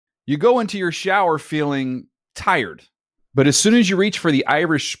You go into your shower feeling tired, but as soon as you reach for the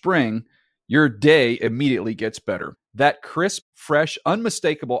Irish Spring, your day immediately gets better. That crisp, fresh,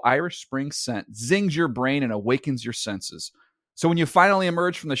 unmistakable Irish Spring scent zings your brain and awakens your senses. So when you finally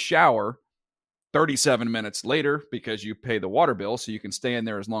emerge from the shower 37 minutes later, because you pay the water bill so you can stay in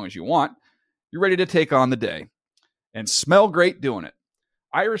there as long as you want, you're ready to take on the day and smell great doing it.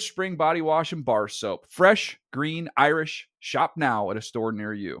 Irish Spring Body Wash and Bar Soap. Fresh, green, Irish. Shop now at a store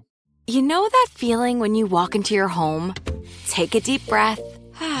near you. You know that feeling when you walk into your home, take a deep breath,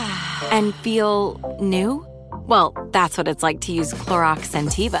 and feel new? Well, that's what it's like to use Clorox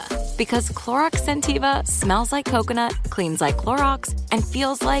Scentiva. Because Clorox Scentiva smells like coconut, cleans like Clorox, and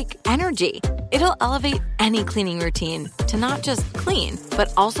feels like energy. It'll elevate any cleaning routine to not just clean,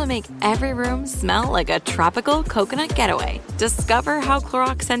 but also make every room smell like a tropical coconut getaway. Discover how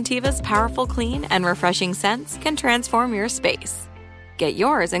Clorox Scentiva's powerful clean and refreshing scents can transform your space. Get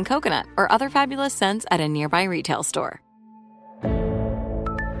yours in coconut or other fabulous scents at a nearby retail store.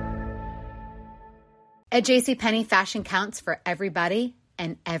 At JCPenney, fashion counts for everybody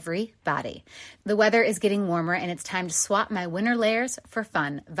and every body. The weather is getting warmer and it's time to swap my winter layers for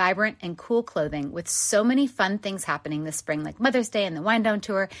fun, vibrant, and cool clothing. With so many fun things happening this spring, like Mother's Day and the Wind Down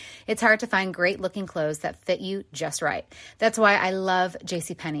Tour, it's hard to find great looking clothes that fit you just right. That's why I love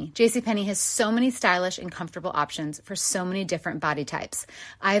JCPenney. JCPenney has so many stylish and comfortable options for so many different body types.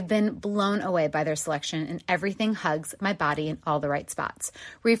 I've been blown away by their selection, and everything hugs my body in all the right spots.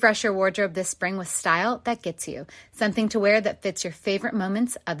 Refresh your wardrobe this spring with style that gets you. Something to wear that fits your favorite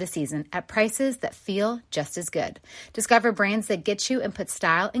moments of the season at prices that feel just as good. Discover brands that get you and put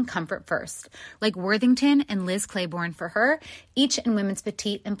style and comfort first, like Worthington and Liz Claiborne for her, each in women's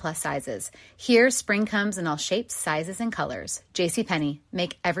petite and plus sizes. Here, spring comes in all shapes, sizes, and colors. JCPenney,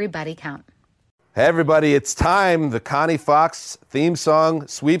 make everybody count. Hey everybody, it's time. The Connie Fox theme song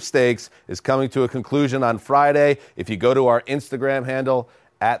sweepstakes is coming to a conclusion on Friday. If you go to our Instagram handle,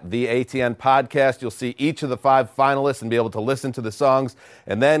 at the ATN Podcast, you'll see each of the 5 finalists and be able to listen to the songs.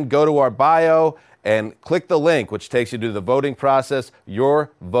 And then go to our bio and click the link, which takes you to the voting process.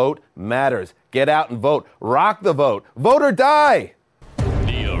 Your vote matters. Get out and vote. Rock the vote. Vote or die.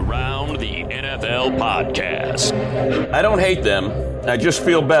 The Around the NFL Podcast. I don't hate them. I just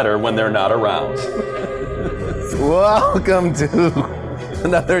feel better when they're not around. Welcome to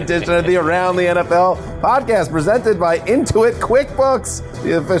another edition of the Around the NFL Podcast, presented by Intuit QuickBooks,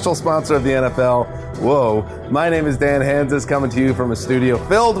 the official sponsor of the NFL. Whoa. My name is Dan Hansis, coming to you from a studio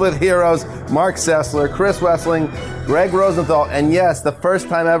filled with heroes. Mark Sessler, Chris Wessling, Greg Rosenthal, and yes, the first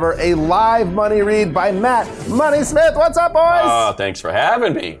time ever, a live money read by Matt Money Smith. What's up, boys? Oh, thanks for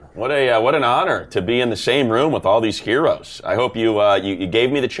having me. What an honor to be in the same room with all these heroes. I hope you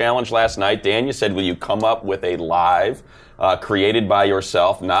gave me the challenge last night. Dan, you said, will you come up with a live created by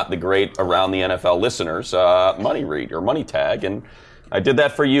yourself, not the great Around the NFL listeners, money read or money tag. And I did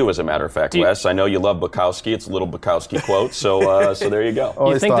that for you, as a matter of fact, Wes. I know you love Bukowski. It's a little Bukowski quote. So there you go.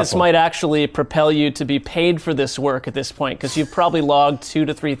 You think this might actually propel you to be paid for this work at this point? Because you've probably logged 2,000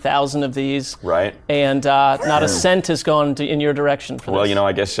 to 3,000 of these. Right. And not a cent has gone in your direction for this. Well,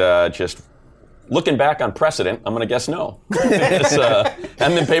 I guess just looking back on precedent, I'm going to guess no.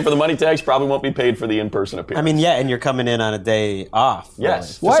 Haven't been paid for the money tags, probably won't be paid for the in-person appearance. I mean, yeah, and you're coming in on a day off.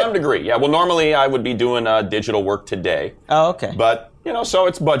 Yes, to some degree. Yeah, well, normally I would be doing digital work today. Oh, okay. But, so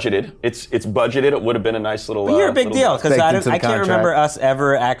it's budgeted. It's budgeted. It would have been a nice little... But you're a big deal, because I can't remember us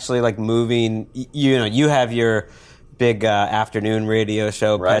ever actually, moving. You have your big afternoon radio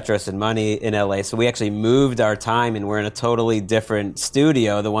show, right. Petros and Money in LA. So we actually moved our time, and we're in a totally different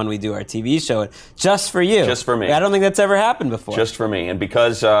studio, the one we do our TV show in, just for you. Just for me. I don't think that's ever happened before. Just for me. And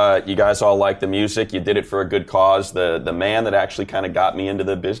because you guys all like the music, you did it for a good cause. The man that actually kind of got me into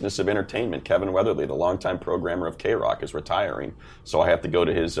the business of entertainment, Kevin Weatherly, the longtime programmer of K-Rock, is retiring. So I have to go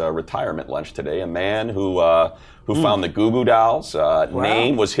to his retirement lunch today. A man who found the Goo Goo Dolls.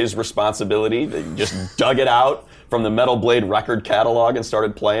 Name was his responsibility. They just dug it out from the Metal Blade record catalog and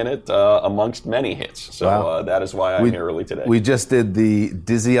started playing it amongst many hits. So that is why I'm here early today. We just did the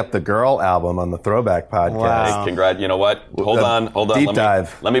Dizzy Up the Girl album on the Throwback Podcast. Wow. Hey, congrats. You know what? Hold on. Deep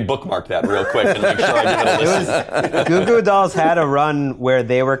dive. Let me bookmark that real quick and make sure I give it a listen. Goo Goo Dolls had a run where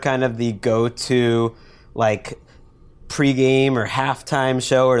they were kind of the go-to, pregame or halftime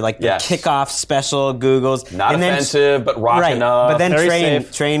show, or the kickoff special Googles. Not offensive, but rocking up. But then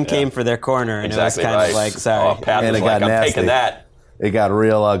Train came for their corner, and exactly it was kind of sorry. Pat was like, I'm taking that. it got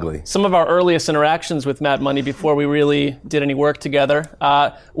real ugly. Some of our earliest interactions with Mad Money before we really did any work together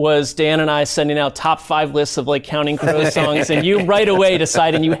was Dan and I sending out top 5 lists of like Counting Crows songs, and you right away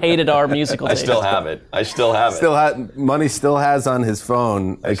deciding you hated our musical taste. I still have it. Money still has on his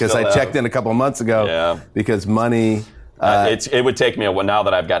phone because I checked in a couple of months ago because Money... it would take me a while now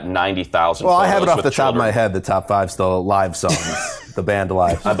that I've got 90,000. Well, I have it off the top of my head. The top 5 still live songs, the band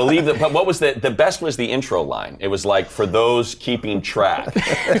live. I believe that. But what was the best was the intro line. It was like, for those keeping track,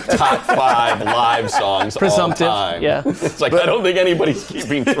 top 5 live songs Presumptive, all time. yeah. It's like, I don't think anybody's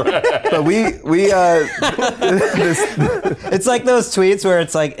keeping track. But it's like those tweets where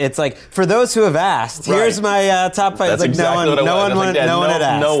it's like for those who have asked, here's my top 5. That's it's like exactly no one had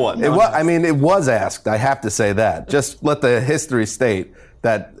asked. No one. It was asked. I have to say that. Just let the history state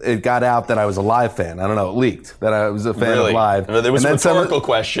that it got out that I was a Live fan. I don't know, it leaked that I was a fan of Live. There was a rhetorical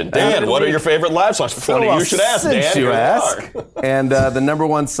question. Dan, what are your favorite Live songs? Funny, you should ask, Dan. You ask. And the number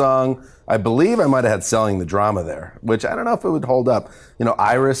 1 song, I believe I might have had Selling the Drama there, which I don't know if it would hold up.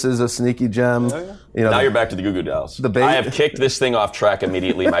 Iris is a sneaky gem. Now you're back to the Goo Goo Dolls. I have kicked this thing off track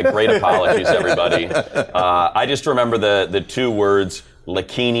immediately. My great apologies, everybody. I just remember the 2 words,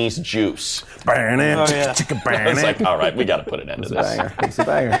 Lakini's Juice. It's like, all right, we got to put an end to this. It's a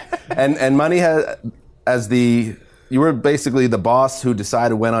banger. And Money you were basically the boss who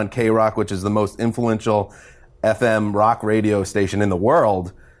decided when on K-Rock, which is the most influential FM rock radio station in the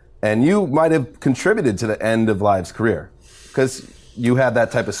world, and you might have contributed to the end of Live's career because you had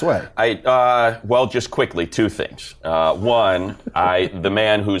that type of sway. Well, just quickly, 2 things. One, the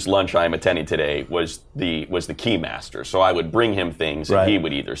man whose lunch I'm attending today was the key master, so I would bring him things, and he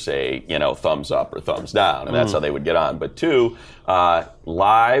would either say, thumbs up or thumbs down, and that's how they would get on. But 2,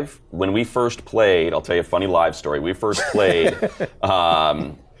 Live, when we first played, I'll tell you a funny Live story. We first played,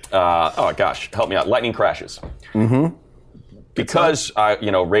 oh gosh, help me out, Lightning Crashes. Mm-hmm. Because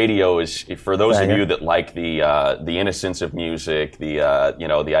radio is, for those of you that like the innocence of music, the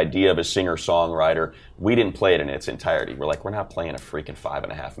idea of a singer-songwriter, we didn't play it in its entirety. We're like, we're not playing a freaking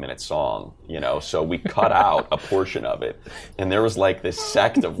 5.5-minute song, so we cut out a portion of it, and there was like this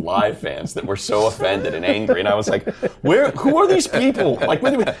sect of Live fans that were so offended and angry, and I was like, who are these people? Like,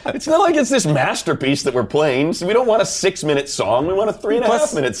 it's not like it's this masterpiece that we're playing. So we don't want a 6-minute song. We want a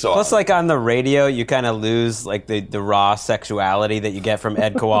 3.5-minute song. Plus, like on the radio, you kind of lose like the raw sexuality that you get from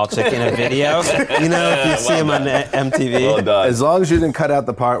Ed Kowalczyk in a video. If you see him on MTV. Well done. As long as you didn't cut out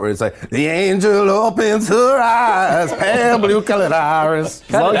the part where it's like, the angel opens her eyes, pale blue-colored iris.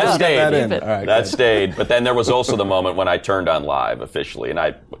 That stayed. But then there was also the moment when I turned on Live officially, and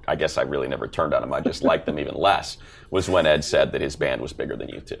I guess I really never turned on them. I just liked them even less, was when Ed said that his band was bigger than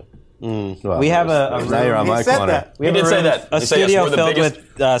U2. Well, we have a room. Now you're on my corner. We have did say that. A studio filled with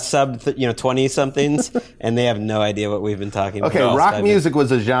sub 20-somethings, and they have no idea what we've been talking about. Okay, rock music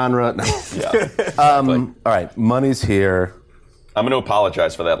was a genre. All right, Money's here. I'm going to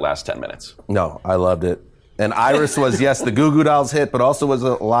apologize for that last 10 minutes. No, I loved it. And Iris was, yes, the Goo Goo Dolls hit, but also was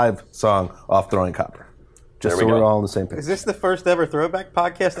a Live song off Throwing Copper. Just so we're all on the same page. Is this the first ever throwback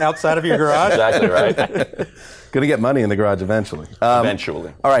podcast outside of your garage? Exactly right. Gonna get Money in the garage eventually.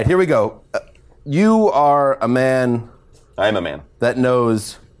 Eventually. All right, here we go. You are a man. I am a man that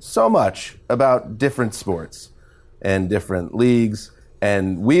knows so much about different sports and different leagues.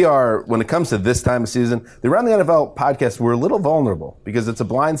 And we are, when it comes to this time of season, the Around the NFL podcast, we're a little vulnerable because it's a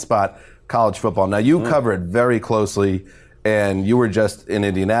blind spot, college football. Now, you cover it very closely, and you were just in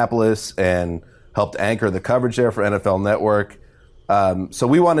Indianapolis and helped anchor the coverage there for NFL Network. So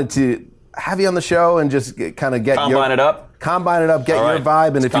we wanted to have you on the show and just kind of get Combine it up, get your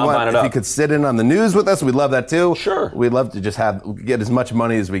vibe. And if you could sit in on the news with us, we'd love that too. Sure. We'd love to just get as much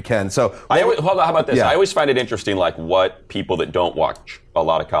money as we can. So how about this? Yeah. I always find it interesting, like what people that don't watch a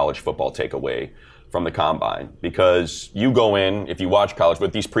lot of college football take away from the Combine, because you go in, if you watch college,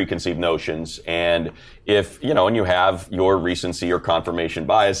 with these preconceived notions, and if, and you have your recency or confirmation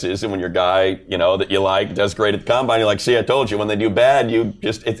biases, and when your guy, that you like does great at the Combine, you're like, see, I told you. When they do bad, you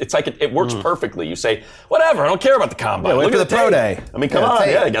just, it's like it works perfectly. You say, whatever, I don't care about the Combine. Wait for the pro day. I mean, come on,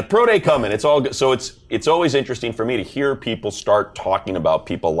 they got pro day coming. It's all good. So it's always interesting for me to hear people start talking about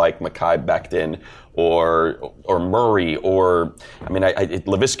people like Mekhi Becton or Murray, or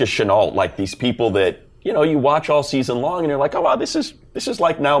Laviska Shenault, like these people that you watch all season long and you're like, oh wow, this is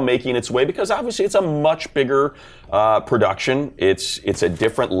like now making its way, because obviously it's a much bigger production. It's a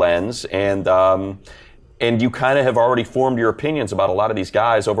different lens, and you kind of have already formed your opinions about a lot of these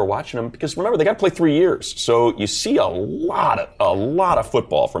guys over watching them, because remember, they got to play 3 years, so you see a lot of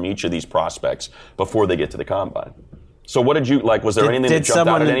football from each of these prospects before they get to the Combine. So what did you like? Was there anything that jumped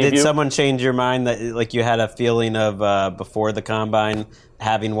out at any of you? Did someone change your mind that like you had a feeling of before the combine,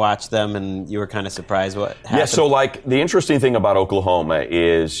 having watched them, and you were kind of surprised what happened? Yeah. So like the interesting thing about Oklahoma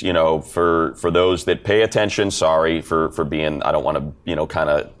is, for those that pay attention, sorry for being, I don't want to, kind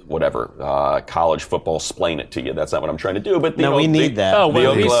of whatever, college football explain it to you. That's not what I'm trying to do. But we need that. Oh,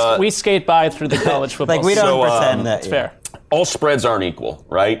 well, we skate by through the college football. Like we don't pretend that. It's fair. All spreads aren't equal,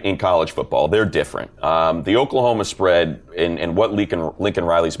 right, in college football. They're different. The Oklahoma spread and what Lincoln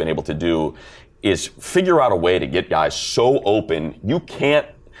Riley's been able to do is figure out a way to get guys so open. You can't,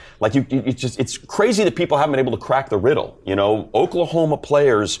 it's crazy that people haven't been able to crack the riddle. Oklahoma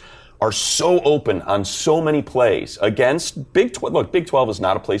players are so open on so many plays against Big 12. Look, Big 12 is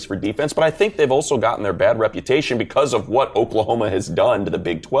not a place for defense, but I think they've also gotten their bad reputation because of what Oklahoma has done to the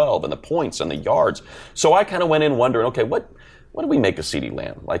Big 12 and the points and the yards. So I kind of went in wondering, okay, what do we make of CeeDee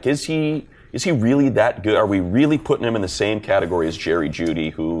Lamb? Like, is he really that good? Are we really putting him in the same category as Jerry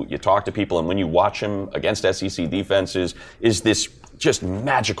Jeudy, who you talk to people and when you watch him against SEC defenses, is this just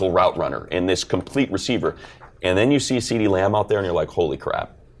magical route runner and this complete receiver? And then you see CeeDee Lamb out there and you're like, holy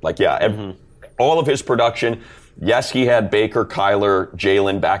crap. Like, yeah, all of his production, yes, he had Baker, Kyler,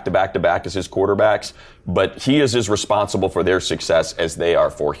 Jalen back-to-back as his quarterbacks, but he is as responsible for their success as they are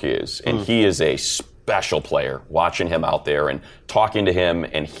for his. And he is a special player, watching him out there and talking to him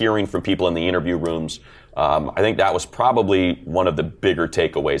and hearing from people in the interview rooms. I think that was probably one of the bigger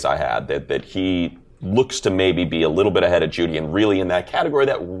takeaways I had, that he looks to maybe be a little bit ahead of Jeudy and really in that category,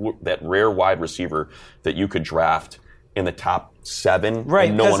 that rare wide receiver that you could draft in the top 7, right,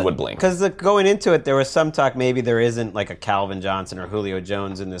 and no one would blink. Because going into it, there was some talk maybe there isn't like a Calvin Johnson or Julio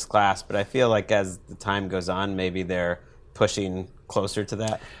Jones in this class, but I feel like as the time goes on, maybe they're pushing closer to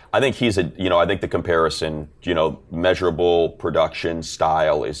that. I think I think the comparison, measurable production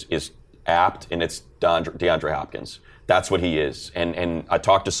style is apt, and it's DeAndre Hopkins. That's what he is. And I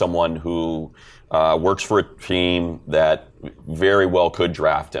talked to someone who works for a team that very well could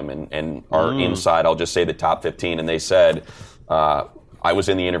draft him and are inside, I'll just say, the top 15. And they said, I was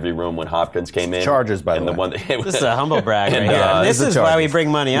in the interview room when Hopkins came in. Chargers, by the way. This is a humble brag right here. This is why we bring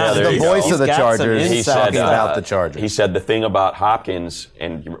money on. The voice of the Chargers. He's talking about the Chargers. He said the thing about Hopkins,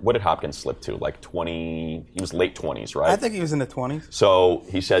 and what did Hopkins slip to? Like 20, he was late 20s, right? I think he was in the 20s. So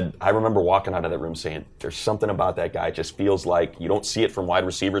he said, I remember walking out of that room saying, there's something about that guy. It just feels like you don't see it from wide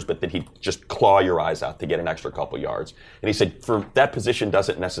receivers, but that he'd just claw your eyes out to get an extra couple yards. And he said, for that position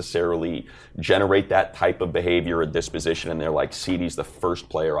doesn't necessarily generate that type of behavior or disposition. And they're like, CeeDee's the first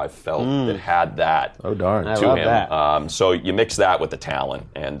player I felt that had that to him. That. So you mix that with the talent,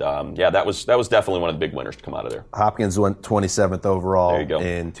 and that was definitely one of the big winners to come out of there. Hopkins went 27th overall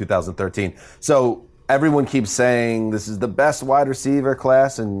in 2013. So everyone keeps saying this is the best wide receiver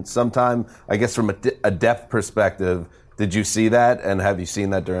class, and sometime, I guess from a depth perspective, did you see that, and have you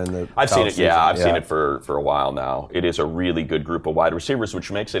seen that during the I've seen it, season? I've seen it for a while now. It is a really good group of wide receivers,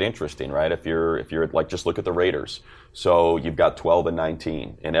 which makes it interesting, right? If you're like, just look at the Raiders. So you've got 12 and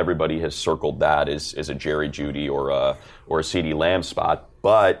 19, and everybody has circled that as a Jerry Jeudy or a CeeDee Lamb spot.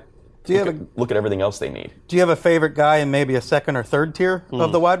 But look at everything else they need. Do you have a favorite guy in maybe a second or third tier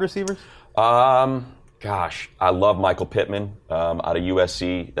of the wide receivers? Gosh, I love Michael Pittman out of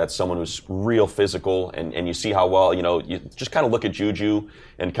USC. That's someone who's real physical, and you see how well, you just kind of look at Juju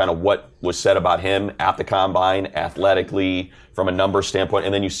and kind of what was said about him at the Combine, athletically, from a numbers standpoint,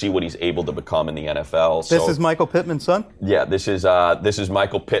 and then you see what he's able to become in the NFL. This is Michael Pittman's son? Yeah, this is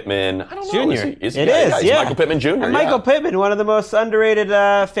Michael Pittman. I don't know. Junior. He's Michael Pittman Jr. And Michael Pittman, one of the most underrated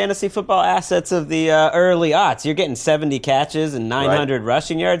fantasy football assets of the early aughts. You're getting 70 catches and 900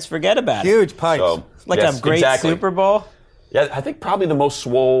 rushing yards. Forget about it. Huge pipes. So, a great Super Bowl. Yeah, I think probably the most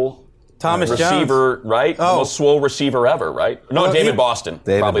swole Thomas receiver, Jones. right? Oh. The most swole receiver ever, right? No, David Boston.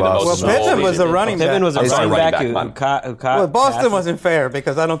 Probably the most swole. Pittman was a running back. Pittman was a running back who caught Well, Boston passes. wasn't fair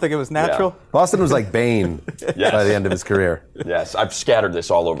because I don't think it was natural. Yeah. Boston was like Bane by the end of his career. Yes, I've scattered this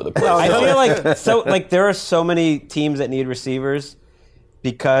all over the place. I feel like there are so many teams that need receivers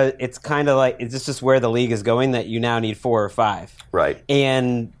because it's kind of like it's just where the league is going that you now need 4 or 5. Right.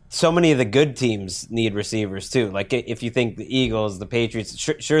 And so many of the good teams need receivers too. Like if you think the Eagles, the Patriots,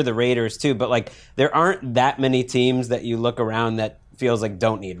 sure the Raiders too, but like there aren't that many teams that you look around that feels like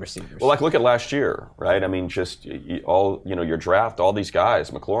don't need receivers. Well, like look at last year, right? I mean, just your draft, all these guys,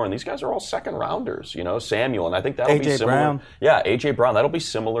 McLaurin, these guys are all second rounders, Samuel, and I think that'll be similar. Brown. Yeah, A.J. Brown, that'll be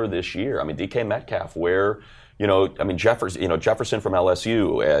similar this year. I mean, DK Metcalf, Jefferson from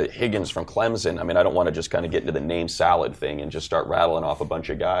LSU, Higgins from Clemson. I mean, I don't want to just kind of get into the name salad thing and just start rattling off a bunch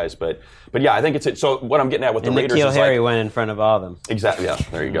of guys. But yeah, I think it's it. So what I'm getting at with the Raiders is N'Keal Harry went in front of all of them. Exactly. Yeah,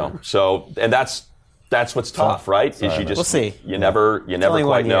 there you go. So, and that's That's what's tough, right? Is you just we'll see. You never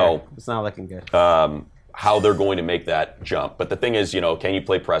quite know. It's not looking good. How they're going to make that jump. But the thing is, can you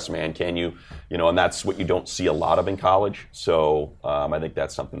play press man? Can you, and that's what you don't see a lot of in college. So I think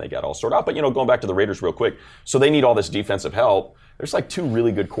that's something they got all sorted out. But, going back to the Raiders real quick. So they need all this defensive help. There's like 2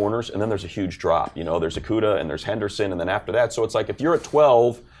 really good corners, and then there's a huge drop. There's Okudah and there's Henderson, and then after that. So it's like if you're at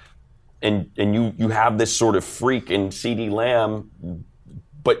 12 and you have this sort of freak in CeeDee Lamb,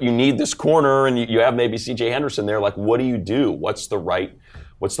 but you need this corner and you have maybe C.J. Henderson there, like what do you do? What's the right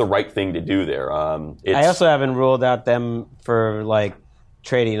thing to do there? I also haven't ruled out them for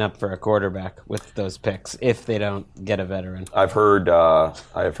trading up for a quarterback with those picks if they don't get a veteran. I've heard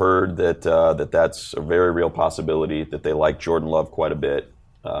that that's a very real possibility, that they like Jordan Love quite a bit.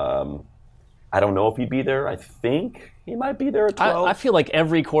 I don't know if he'd be there. I think he might be there at 12. I feel like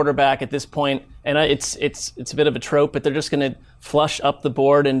every quarterback at this point, and it's a bit of a trope, but they're just going to flush up the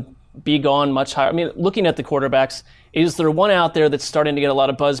board and be gone much higher. I mean, looking at the quarterbacks, is there one out there that's starting to get a lot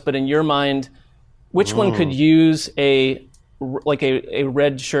of buzz, but in your mind, which one could use a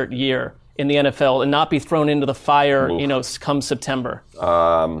red shirt year in the NFL and not be thrown into the fire, come September?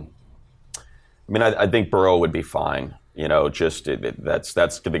 I think Burrow would be fine. That's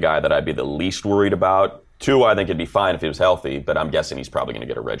the guy that I'd be the least worried about. 2, I think it'd be fine if he was healthy, but I'm guessing he's probably going to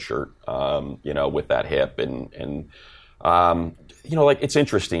get a red shirt, with that hip and it's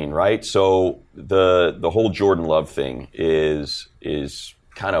interesting, right? So the whole Jordan Love thing is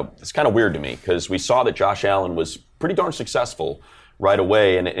kind of weird to me, because we saw that Josh Allen was pretty darn successful right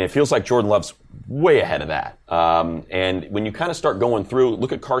away, and it feels like Jordan Love's way ahead of that. And when you kind of start going through,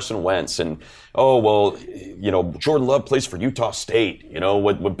 look at Carson Wentz, and Jordan Love plays for Utah State.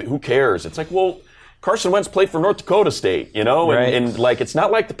 Who cares? It's like, well, Carson Wentz played for North Dakota State, Right. and it's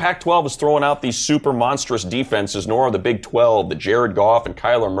not like the Pac-12 is throwing out these super monstrous defenses, nor are the Big 12 that Jared Goff and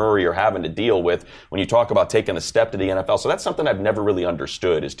Kyler Murray are having to deal with when you talk about taking a step to the NFL. So that's something I've never really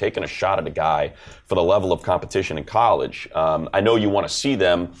understood, is taking a shot at a guy for the level of competition in college. I know you want to see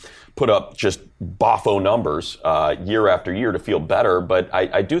them put up just boffo numbers year after year to feel better, but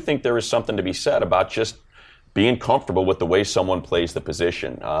I do think there is something to be said about just being comfortable with the way someone plays the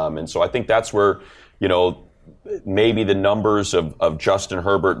position. And so I think that's where, maybe the numbers of Justin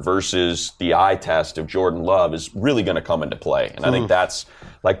Herbert versus the eye test of Jordan Love is really going to come into play. And I think that's,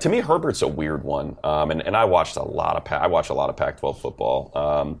 to me, Herbert's a weird one. And I watched a lot of Pac-12 football.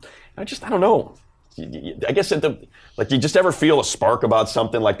 I don't know. I guess you just ever feel a spark about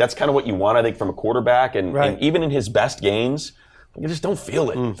something, that's kind of what you want, I think, from a quarterback. And even in his best games, you just don't feel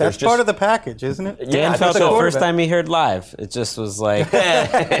it. That's part of the package, isn't it? Dan felt the first time he heard live. It just was like...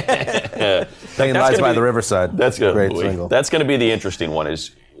 Playing Lies by the Riverside. That's good. Great single. That's going to be the interesting one,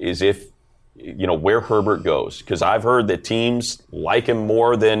 is if, where Herbert goes. Because I've heard that teams like him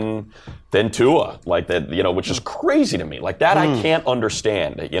more than Tua, which is crazy to me. I can't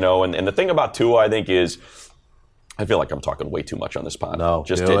understand. And the thing about Tua, I think, is... I feel like I'm talking way too much on this pod. No,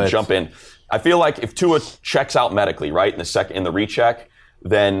 just to jump in. I feel like if Tua checks out medically, right, in the recheck,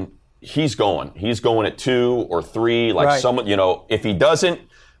 then he's going. He's going at 2 or 3. Someone, if he doesn't,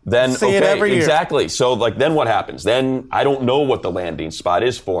 then see it every year. Exactly. So then what happens? Then I don't know what the landing spot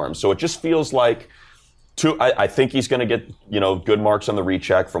is for him. So it just feels like I think he's going to get, good marks on the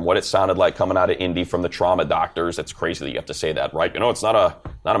recheck from what it sounded like coming out of Indy from the trauma doctors. That's crazy that you have to say that, right? It's not a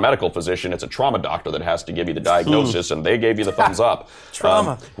medical physician. It's a trauma doctor that has to give you the diagnosis, and they gave you the thumbs up.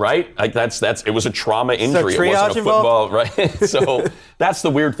 Trauma. Right? It was a trauma injury. It wasn't a football, right? So that's the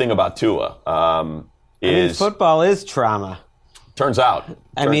weird thing about Tua. Football is trauma. Turns out.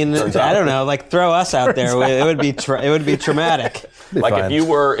 I don't know. Throw us out there. It would be traumatic. If you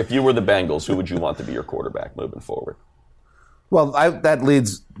were the Bengals, who would you want to be your quarterback moving forward? Well, that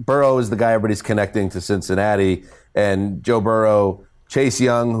leads. Burrow is the guy everybody's connecting to Cincinnati, and Joe Burrow, Chase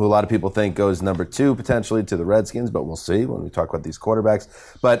Young, who a lot of people think goes number 2 potentially to the Redskins, but we'll see when we talk about these quarterbacks.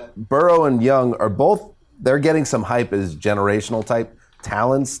 But Burrow and Young are both. They're getting some hype as generational type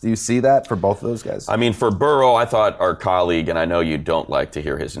talents. Do you see that for both of those guys? For Burrow, I thought our colleague, and I know you don't like to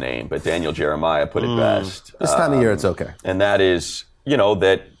hear his name, but Daniel Jeremiah put it best. This time of year, it's okay. And that is,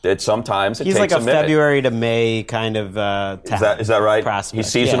 that sometimes it he's takes like a minute. February to May kind of is that right? Prospect.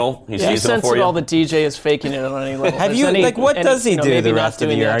 He's seasonal. Yeah. He's seasonal for you. All the DJ is faking it on any level. Have you what does he do the rest of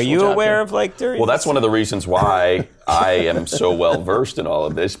the year? Are you aware of during? Well, that's one of the reasons why I am so well versed in all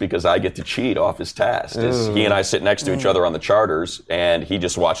of this, because I get to cheat off his test. He and I sit next to each other on the charters, and he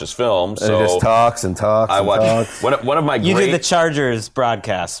just watches film. So he just talks and talks. I watch one of my. You do the Chargers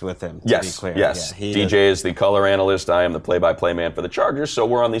broadcast with him. To yes, be clear. yes. Yeah, DJ is the color analyst. I am the play-by-play man for the Chargers. So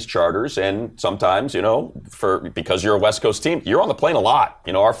we're on on these charters, and sometimes, because you're a West Coast team, you're on the plane a lot.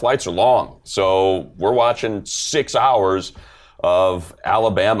 Our flights are long. So we're watching 6 hours of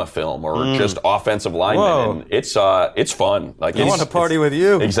Alabama film or just offensive linemen. Whoa. And it's fun. Like, I want to party with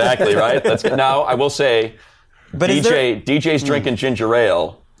you. Exactly, right? Now, I will say, But DJ's drinking ginger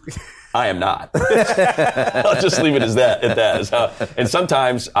ale. I am not. I'll just leave it at that. And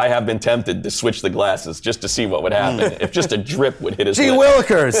sometimes I have been tempted to switch the glasses just to see what would happen if just a drip would hit his lip.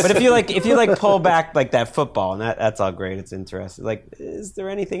 Willikers. But if you pull back like that football, and that's all great, it's interesting. Like, is there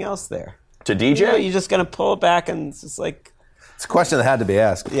anything else there? To DJ? You're just gonna pull it back, and it's just like. It's a question that had to be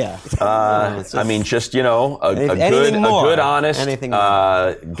asked. Yeah. A good, honest,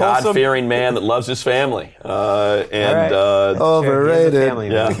 God-fearing man that loves his family. Overrated.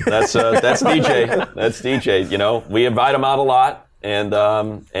 Yeah, that's DJ. That's DJ. We invite him out a lot. And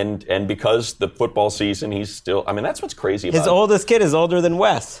because the football season, he's still. I mean, that's what's crazy about his oldest kid is older than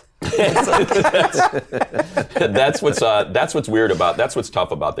Wes. That's what's weird about. That's what's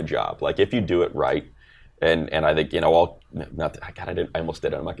tough about the job. Like, if you do it right. And I think, I almost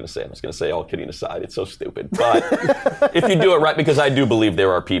did it. I'm not going to say it. I'm just going to say, all kidding aside, it's so stupid. But if you do it right, because I do believe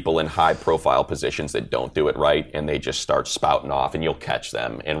there are people in high-profile positions that don't do it right, and they just start spouting off, and you'll catch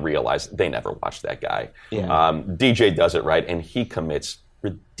them and realize they never watched that guy. Yeah. DJ does it right, and he commits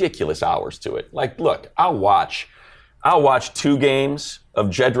ridiculous hours to it. Like, look, I'll watch 2 games of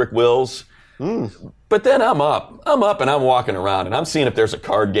Jedrick Wills. But then I'm up and I'm walking around and I'm seeing if there's a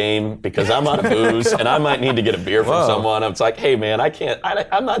card game because I'm out of booze and I might need to get a beer from someone. It's like, hey man,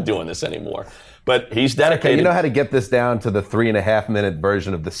 I'm not doing this anymore. But he's dedicated. Okay, you know how to get this down to the 3.5-minute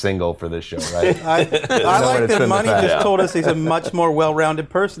version of the single for this show, right? I like that Money just told us he's a much more well-rounded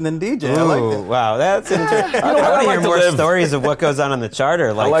person than DJ. I like that. Wow, that's interesting. I want to hear more stories of what goes on the charter.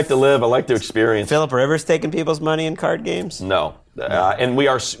 I like to live. I like to experience. Philip Rivers taking people's money in card games? No. And we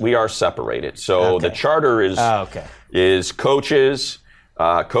are separated. So the charter is coaches,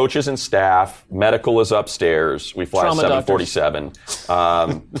 coaches and staff. Medical is upstairs. We fly 747.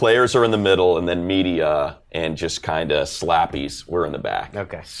 Players are in the middle, and then media and just kind of slappies. We're in the back.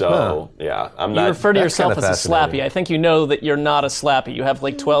 Okay. So I'm not. You refer to yourself as a slappy. I think you know that you're not a slappy. You have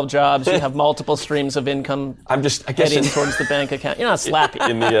like 12 jobs. You have multiple streams of income. I guess heading towards the bank account. You're not slappy.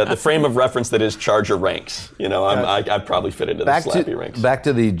 In the frame of reference that is Charger ranks. I'd probably fit into the slappy ranks. Back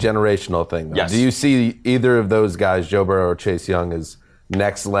to the generational thing, though. Yes. Do you see either of those guys, Joe Burrow or Chase Young, as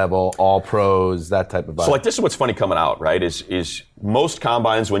next level, all pros, that type of vibe? So this is what's funny coming out, right? Is most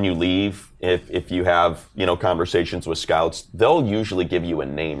combines when you leave, if you have conversations with scouts, they'll usually give you a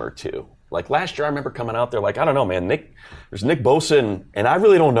name or two. Like last year, I remember coming out there like, I don't know, man, there's Nick Bosa, and I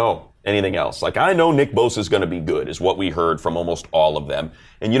really don't know anything else. Like, I know Nick Bosa is going to be good, is what we heard from almost all of them,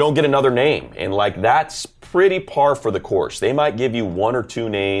 and you don't get another name, and like that's pretty par for the course. They might give you 1 or 2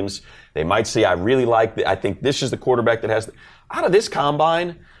 names. They might say, I think this is the quarterback that has. Out of this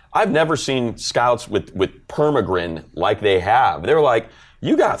combine, I've never seen scouts with Permagrin like they have. They're like,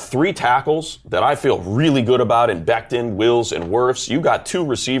 you got 3 tackles that I feel really good about in Becton, Wills, and Wirfs. You got 2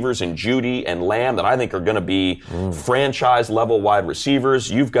 receivers in Judy and Lamb that I think are going to be franchise-level wide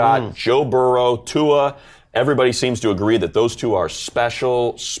receivers. You've got Joe Burrow, Tua. Everybody seems to agree that those 2 are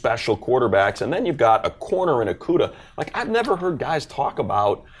special quarterbacks. And then you've got a corner and a Kuda. Like, I've never heard guys talk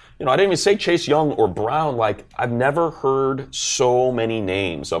about, I didn't even say Chase Young or Brown. Like, I've never heard so many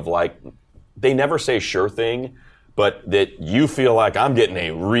names of, like, they never say sure thing, but that you feel like I'm getting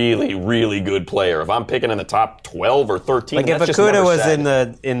a really, really good player. If I'm picking in the top 12 or 13, like that's if Akuda was in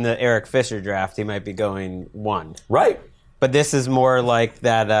the Eric Fisher draft, he might be going 1. Right. But this is more like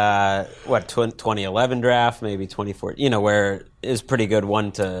that, 2011 draft, maybe 2014, where is pretty good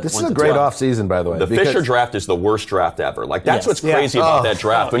 1 to 12. This is a great offseason, by the way. The Fisher draft is the worst draft ever. Like, that's what's crazy about that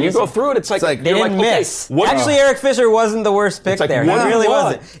draft. When you go through it, it's like they didn't miss. Actually, Eric Fisher wasn't the worst pick there. He really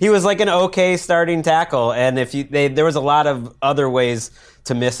wasn't. He was like an okay starting tackle, and there was a lot of other ways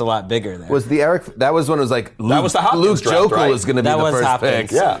to miss a lot bigger there. That was when it was like Luke Jokel right? was going to be the first Hopkins.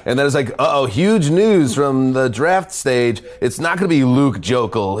 pick. Yeah. And then it's like, huge news from the draft stage. It's not going to be Luke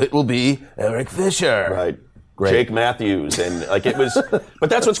Jokel. It will be Eric Fisher. Right. Great. Jake Matthews. And like it was,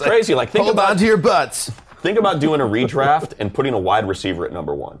 but that's what's crazy. Like, hold on to your butts. Think about doing a redraft and putting a wide receiver at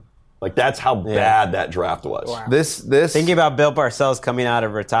number 1. Like, that's how bad that draft was. Wow. This thinking about Bill Parcells coming out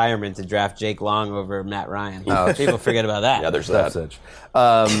of retirement to draft Jake Long over Matt Ryan. People forget about that. Yeah, there's that.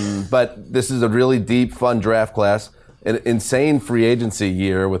 But this is a really deep, fun draft class. An insane free agency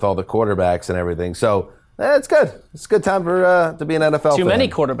year with all the quarterbacks and everything. So it's good. It's a good time to be an NFL fan. Too many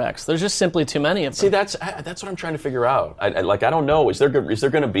quarterbacks. There's just simply too many of them. See, that's what I'm trying to figure out. I don't know. Is there going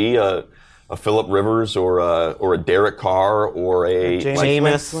to be a Phillip Rivers or a Derek Carr or a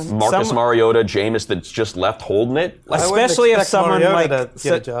Jameis, Marcus Mariota, Jameis that's just left holding it. Especially if someone Mariota to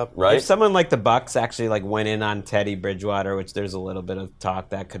get a job. Right? If someone like the Bucs actually like went in on Teddy Bridgewater, which there's a little bit of talk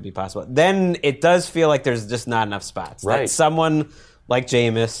that could be possible, then it does feel like there's just not enough spots. Right. That someone like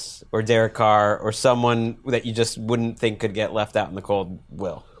Jameis or Derek Carr or someone that you just wouldn't think could get left out in the cold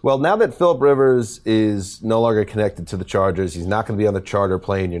will. Well, now that Phillip Rivers is no longer connected to the Chargers, he's not going to be on the charter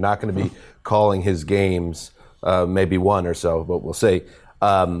plane. You're not going to be calling his games, maybe one or so, but we'll see.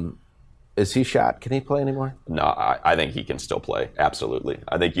 Is he shot? Can he play anymore? No, I think he can still play. Absolutely.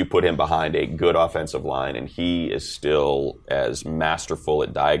 I think you put him behind a good offensive line, and he is still as masterful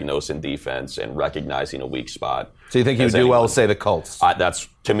at diagnosing defense and recognizing a weak spot. So you think he would do well, say, the Colts?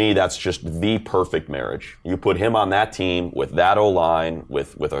 To me, that's just the perfect marriage. You put him on that team with that O-line,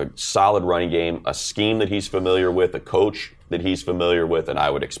 with a solid running game, a scheme that he's familiar with, a coach that he's familiar with, and I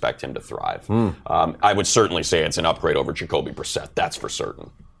would expect him to thrive. I would certainly say it's an upgrade over Jacoby Brissett. That's for certain.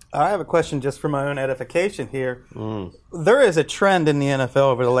 I have a question just for my own edification here. There is a trend in the NFL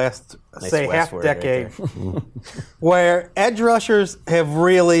over the last, say, half decade where edge rushers have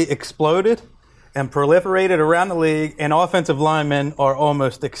really exploded and proliferated around the league, and offensive linemen are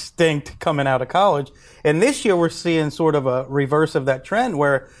almost extinct coming out of college. And this year we're seeing sort of a reverse of that trend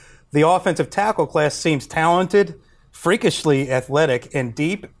where the offensive tackle class seems talented, freakishly athletic and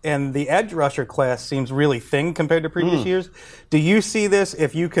deep, and the edge rusher class seems really thin compared to previous years. Do you see this,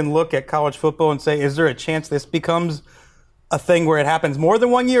 if you can look at college football and say, is there a chance this becomes a thing where it happens more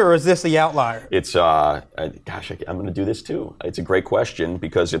than 1 year, or is this the outlier? It's, I'm going to do this too. It's a great question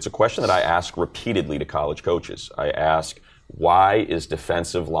because it's a question that I ask repeatedly to college coaches. I ask, why is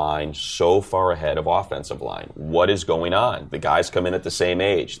defensive line so far ahead of offensive line? What is going on? The guys come in at the same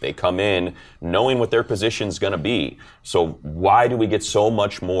age. They come in knowing what their position's going to be. So why do we get so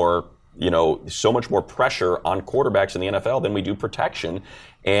much more pressure on quarterbacks in the NFL than we do protection?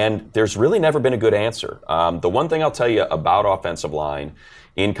 And there's really never been a good answer. The one thing I'll tell you about offensive line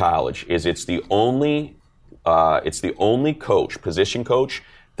in college is it's the only position coach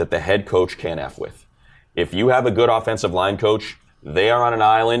that the head coach can't F with. If you have a good offensive line coach, they are on an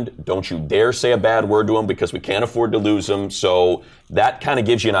island. Don't you dare say a bad word to them because we can't afford to lose them. So that kind of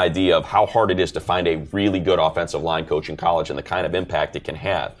gives you an idea of how hard it is to find a really good offensive line coach in college and the kind of impact it can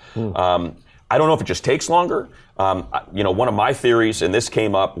have. I don't know if it just takes longer. One of my theories, and this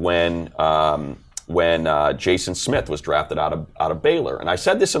came up when Jason Smith was drafted out of Baylor, and I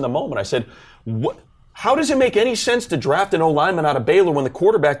said this in the moment. I said, how does it make any sense to draft an O-lineman out of Baylor when the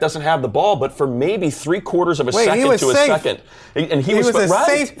quarterback doesn't have the ball, but for maybe 3/4 of a second to a second? And he was a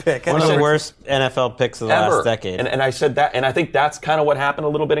safe pick. One of the worst NFL picks of the last decade. And I said that, and I think that's kind of what happened a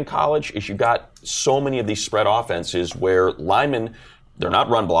little bit in college, is you got so many of these spread offenses where linemen, they're not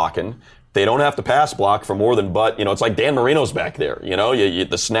run blocking. They don't have to pass block for more than it's like Dan Marino's back there.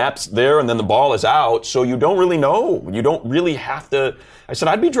 The snap's there and then the ball is out, so you don't really know. You don't really have to. I said,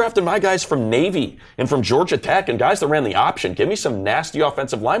 I'd be drafting my guys from Navy and from Georgia Tech and guys that ran the option. Give me some nasty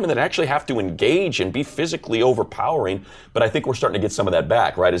offensive linemen that actually have to engage and be physically overpowering. But I think we're starting to get some of that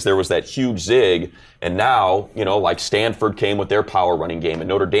back, right? As there was that huge zig, and now, like Stanford came with their power running game, and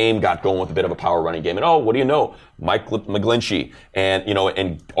Notre Dame got going with a bit of a power running game. And what do you know? Mike McGlinchey and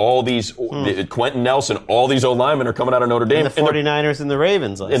and all these Quentin Nelson, all these O-linemen are coming out of Notre Dame. And the 49ers and the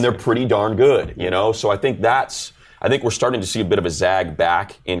Ravens. And they're pretty darn good, So I think we're starting to see a bit of a zag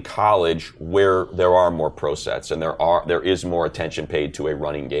back in college where there are more pro sets and there is more attention paid to a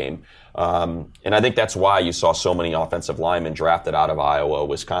running game. And I think that's why you saw so many offensive linemen drafted out of Iowa,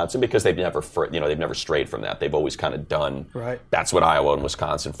 Wisconsin, because they've never strayed from that. They've always kind of done. Right. That's what Iowa and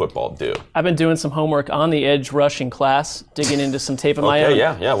Wisconsin football do. I've been doing some homework on the edge rushing class, digging into some tape of my own.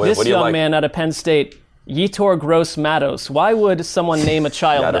 Yeah. This what do you young like? man out of Penn State, Yetur Gross-Matos. Why would someone name a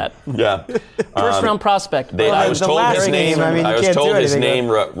child that? Yeah. First round prospect. I was told his name. I was told his name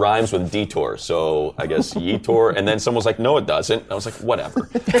rhymes with detour, so I guess Yetur. And then someone was like, "No, it doesn't." I was like, "Whatever."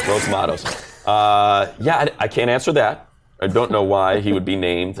 Gross-Matos. I can't answer that. I don't know why he would be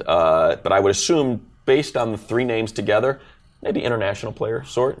named, but I would assume based on the three names together, maybe international player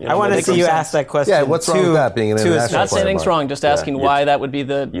sort. I want to see you ask that question. Yeah, what's wrong with that being an international player? Not saying anything's wrong, just asking why that would be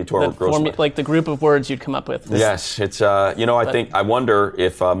the group of words you'd come up with. Yes, it's I wonder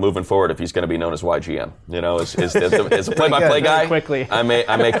if moving forward if he's going to be known as YGM. As a play-by-play guy. Quickly. I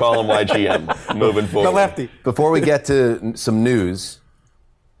may call him YGM moving forward. The lefty. Before we get to some news,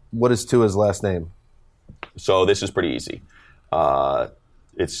 what is Tua's last name? So this is pretty easy.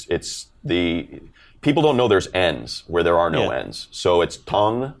 It's the people don't know there's N's where there are no N's. So it's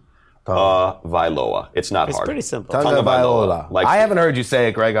Tongue Tagovailoa. It's not hard. It's pretty simple. Tagovailoa. I haven't heard you say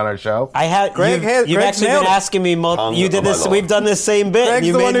it, Greg, on our show. You've actually been asking me. You did this. We've done this same bit. Greg's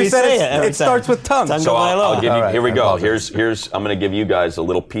you the made one who me said say it starts with tongue. So I'll give you. Here we go. Here's I'm going to give you guys a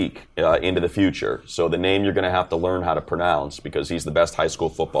little peek into the future. So the name you're going to have to learn how to pronounce, because he's the best high school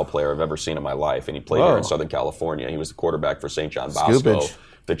football player I've ever seen in my life, and he played here in Southern California. He was the quarterback for St. John Bosco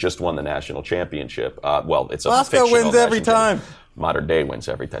that just won the national championship. It's a Bosco wins every time. Modern Day wins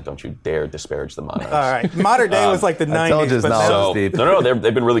every time. Don't you dare disparage the Monarchs. All right. Modern Day was like the 90s. I told you it's not deep. No,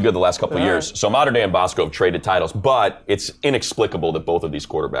 they've been really good the last couple of years. So Modern Day and Bosco have traded titles, but it's inexplicable that both of these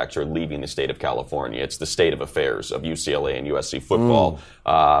quarterbacks are leaving the state of California. It's the state of affairs of UCLA and USC football.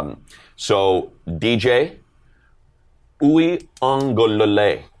 So DJ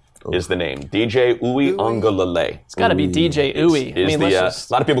Uiagalelei is the name. DJ Uiagalelei. It's got to be DJ Uwe.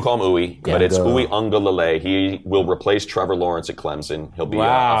 A lot of people call him Uwe, but it's Uiagalelei. He will replace Trevor Lawrence at Clemson. He'll be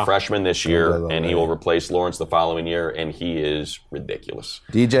a freshman this year, and he will replace Lawrence the following year, and he is ridiculous.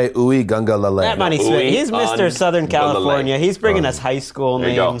 DJ Uiagalelei. That money Smith. He's Mr. Southern California. He's bringing us high school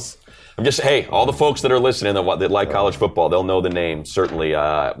names. I'm just, all the folks that are listening that like college football, they'll know the name, certainly,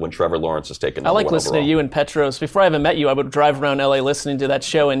 when Trevor Lawrence is taken. I like listening to you and Petros. Before I even met you, I would drive around LA listening to that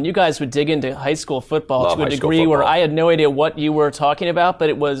show, and you guys would dig into high school football to a degree where I had no idea what you were talking about, but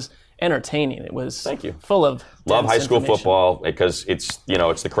it was entertaining. It was full of love high school football because it's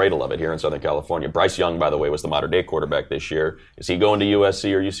the cradle of it here in Southern California. Bryce Young, by the way, was the Modern Day quarterback this year. Is he going to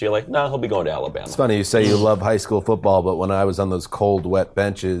USC or UCLA? No, he'll be going to Alabama. It's funny you say you love high school football, but when I was on those cold, wet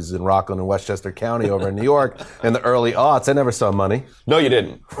benches in Rockland and Westchester County over in New York in the early aughts, I never saw money. No, you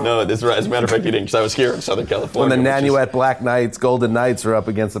didn't. No, as a matter of fact, you didn't, because I was here in Southern California. When the Nanuet Black Knights, Golden Knights were up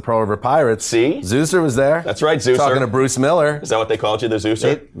against the Pearl River Pirates. See? Zeusser was there. That's right, Zeusser. Talking to Bruce Miller. Is that what they called you, the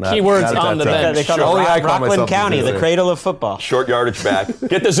Zeusser? Keywords on the bench. They call it Rockland County, the cradle of football. Short yardage back.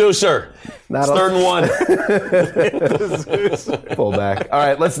 Get the Zeusser. It's 3rd and 1. Pull back. All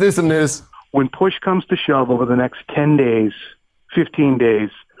right, let's do some news. When push comes to shove over the next 10 days, 15 days,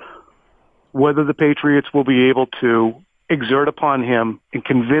 whether the Patriots will be able to exert upon him and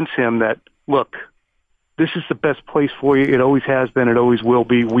convince him that, look, this is the best place for you. It always has been. It always will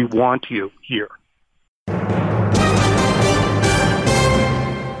be. We want you here.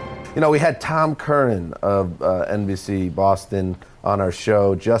 We had Tom Curran of NBC Boston on our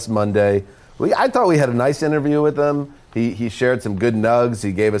show just Monday. I thought we had a nice interview with him. He shared some good nugs.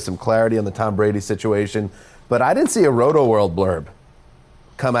 He gave us some clarity on the Tom Brady situation. But I didn't see a Roto-World blurb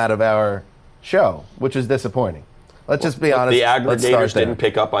come out of our show, which is disappointing. Let's just be honest. The aggregators didn't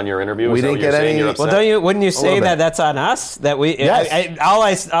pick up on your interview? We didn't get any. Well, wouldn't you say that that's on us? That we? Yes. All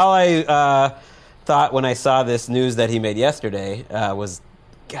I thought when I saw this news that he made yesterday was,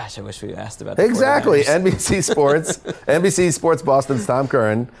 gosh, I wish we asked about that. Exactly. NBC Sports Boston's Tom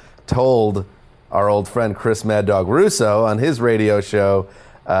Curran told our old friend Chris Mad Dog Russo on his radio show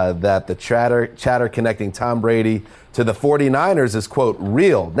that the chatter connecting Tom Brady to the 49ers is, quote,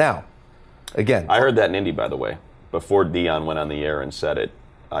 real. Now, again. I heard that in Indy, by the way, before Dion went on the air and said it.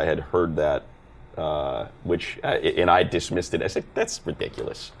 I had heard that, and I dismissed it. I said, that's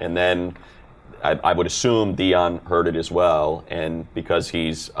ridiculous. And then I would assume Dion heard it as well, and because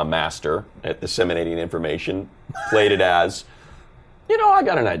he's a master at disseminating information, played it as, I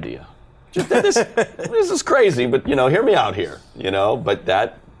got an idea. This is crazy, but, hear me out here, But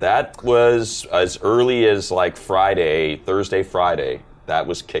that was as early as like Thursday, Friday. That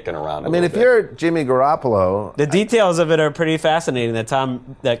was kicking around. If you're Jimmy Garoppolo, the details of it are pretty fascinating.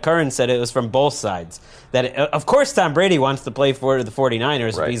 That Curran said it was from both sides. Of course, Tom Brady wants to play for the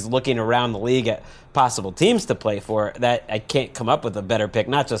 49ers. Right. If he's looking around the league at possible teams to play for, that I can't come up with a better pick.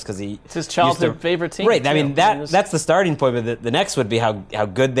 Not just because it's his childhood favorite team. Right. That's the starting point. But the next would be how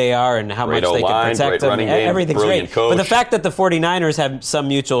good they are and how much they can protect them. Everything's great. Coach. But the fact that the 49ers have some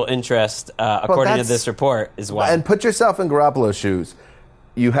mutual interest, according to this report, is why. And put yourself in Garoppolo's shoes.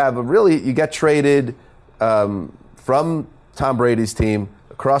 You get traded from Tom Brady's team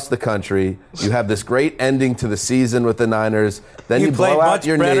across the country. You have this great ending to the season with the Niners. Then you blow out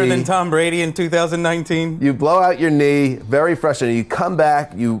your knee. You played much better than Tom Brady in 2019. You blow out your knee, very frustrating. You come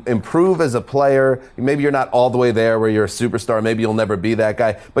back, you improve as a player. Maybe you're not all the way there where you're a superstar. Maybe you'll never be that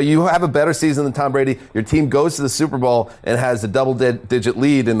guy. But you have a better season than Tom Brady. Your team goes to the Super Bowl and has a double-digit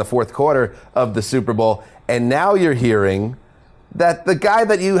lead in the fourth quarter of the Super Bowl. And now you're hearing that the guy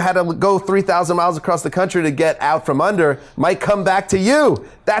that you had to go 3,000 miles across the country to get out from under might come back to you.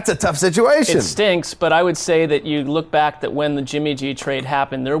 That's a tough situation. It stinks, but I would say that you look back that when the Jimmy G trade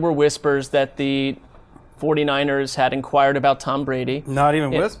happened, there were whispers that the 49ers had inquired about Tom Brady. Not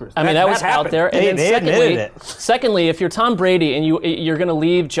even whispers. I mean, that was out there. And they admitted it. Secondly, if you're Tom Brady and you're going to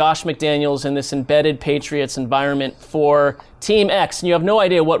leave Josh McDaniels in this embedded Patriots environment for Team X, and you have no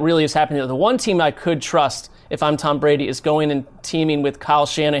idea what really is happening there, the one team I could trust if I'm Tom Brady is going and teaming with Kyle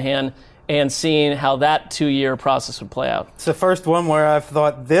Shanahan and seeing how that 2-year process would play out. It's the first one where I've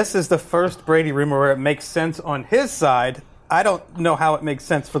thought this is the first Brady rumor where it makes sense on his side. I don't know how it makes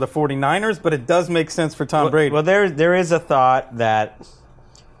sense for the 49ers, but it does make sense for Tom Brady. Well, there is a thought that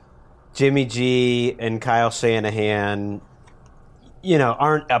Jimmy G and Kyle Shanahan,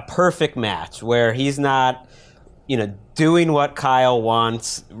 aren't a perfect match where he's not, doing what Kyle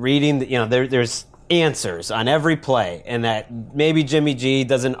wants, reading, there's answers on every play, and that maybe Jimmy G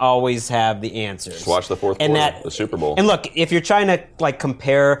doesn't always have the answers. Just watch the fourth quarter, the Super Bowl. And look, if you're trying to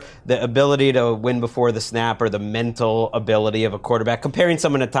compare the ability to win before the snap or the mental ability of a quarterback, comparing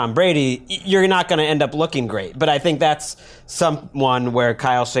someone to Tom Brady, you're not going to end up looking great. But I think that's someone where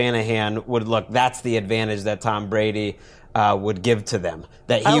Kyle Shanahan would look. That's the advantage that Tom Brady would give to them.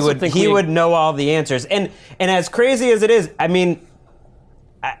 That he would know all the answers. And as crazy as it is, I mean,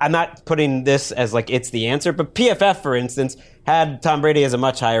 I'm not putting this as it's the answer, but PFF, for instance, had Tom Brady as a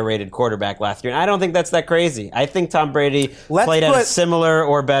much higher rated quarterback last year. And I don't think that's that crazy. I think Tom Brady played at a similar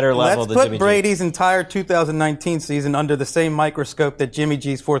or better level than Jimmy G. Let's put Brady's entire 2019 season under the same microscope that Jimmy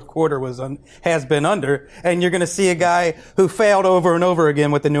G's fourth quarter has been under, and you're going to see a guy who failed over and over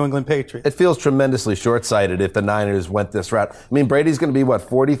again with the New England Patriots. It feels tremendously short-sighted if the Niners went this route. I mean, Brady's going to be,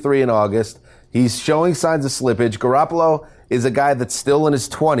 43 in August. He's showing signs of slippage. Garoppolo is a guy that's still in his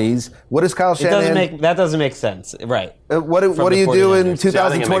 20s. What does Kyle Shanahan... That doesn't make sense. Right. What do you do in 2023? I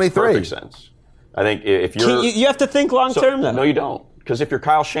think it makes perfect sense. I think if you're... You have to think long-term, though. No, you don't. Because if you're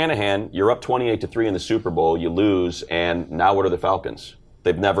Kyle Shanahan, you're up 28-3 in the Super Bowl, you lose, and now what are the Falcons?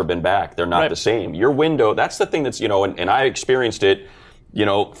 They've never been back. They're not the same. Your window, that's the thing that's, and I experienced it,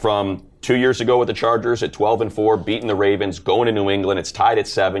 from 2 years ago with the Chargers at 12-4, beating the Ravens, going to New England. It's tied at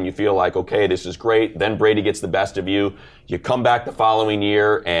 7. You feel like, okay, this is great. Then Brady gets the best of you. You come back the following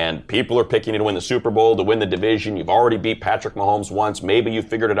year, and people are picking you to win the Super Bowl, to win the division. You've already beat Patrick Mahomes once. Maybe you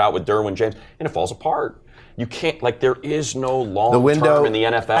figured it out with Derwin James, and it falls apart. You can't, there is no long term in the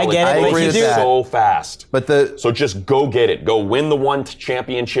NFL. I get it. It goes so fast. But so just go get it. Go win the one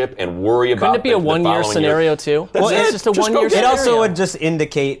championship and worry about. Couldn't it be a 1-year scenario too? It's just a 1-year scenario. It also would just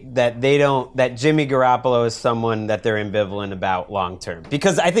indicate that that Jimmy Garoppolo is someone that they're ambivalent about long term.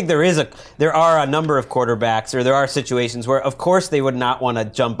 Because I think there are a number of quarterbacks, or there are situations where, of course, they would not want to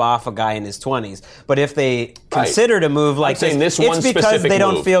jump off a guy in his 20s. But if they considered a move like this, it's because they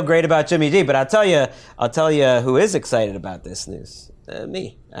don't feel great about Jimmy G. But I'll tell you who is excited about this news.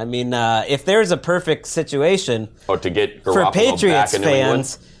 Me. I mean, if there's a perfect situation to get Garoppolo for Patriots back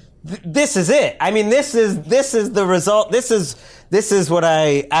fans, this is it. I mean, this is the result. This is what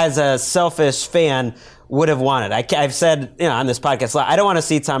I, as a selfish fan, would have wanted. I've said on this podcast, I don't want to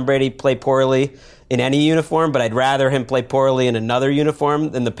see Tom Brady play poorly in any uniform, but I'd rather him play poorly in another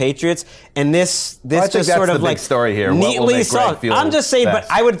uniform than the Patriots. And this just sort of big story here. Neatly solved. I'm just saying, but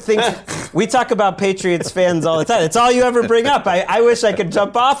I would think we talk about Patriots fans all the time. It's all you ever bring up. I wish I could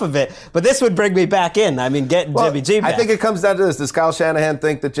jump off of it, but this would bring me back in. I mean, getting Jimmy G back. I think it comes down to this. Does Kyle Shanahan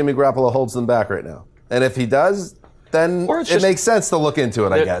think that Jimmy Garoppolo holds them back right now? And if he does, then it makes sense to look into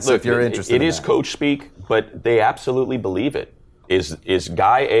it, I guess, if you're interested in it. It is coach speak, but they absolutely believe it. Is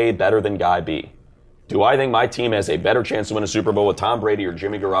guy A better than guy B? Do I think my team has a better chance to win a Super Bowl with Tom Brady or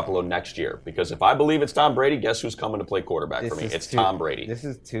Jimmy Garoppolo next year? Because if I believe it's Tom Brady, guess who's coming to play quarterback for me? It's Tom Brady. This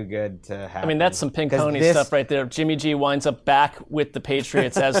is too good to happen. I mean, that's some pink pony stuff right there. Jimmy G winds up back with the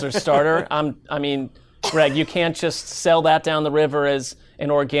Patriots as their starter. Greg, you can't just sell that down the river as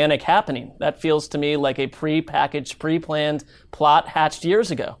an organic happening. That feels to me like a pre-packaged, pre-planned plot hatched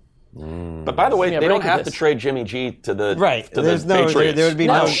years ago. But by the way, they don't have to trade Jimmy G to the Patriots. There would be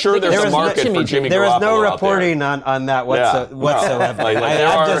I'm sure there's a market for Jimmy Garoppolo. There is no reporting on that whatsoever.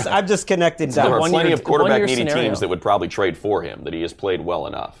 I'm just connecting dots. There are plenty of quarterback-needy teams that would probably trade for him, that he has played well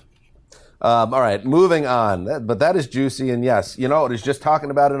enough. All right, moving on. But that is juicy, and yes, I was just talking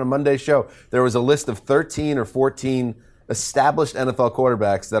about it in a Monday show. There was a list of 13 or 14 established NFL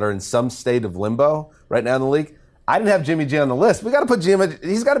quarterbacks that are in some state of limbo right now in the league. I didn't have Jimmy G on the list. We got to put Jimmy.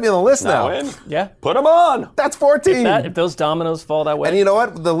 He's got to be on the list now. Yeah, put him on. That's 14. If those dominoes fall that way. And you know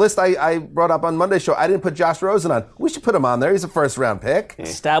what? The list I brought up on Monday's show, I didn't put Josh Rosen on. We should put him on there. He's a first-round pick.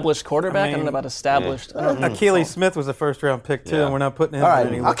 Established quarterback. I don't know about established. Achilles Smith was a first-round pick too, and we're not putting him. All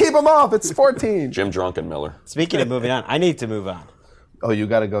right, I'll keep him off. It's 14. Jim Drunkenmiller. Speaking of moving on, I need to move on. Oh, you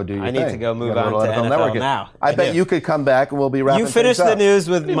got to go do your thing. I need to go move on to NFL now. I bet you could come back and we'll be wrapping You finish things the up. news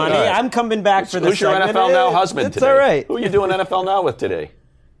with money. I'm coming back for the Who's your segment. NFL Now husband it's today? All right. Who are you doing NFL Now with today?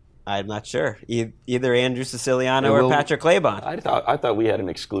 I'm not sure. Either Andrew Siciliano or Patrick Claybon. I thought we had an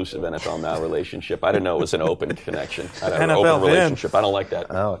exclusive NFL Now relationship. I didn't know it was an open connection. An NFL open relationship. I don't like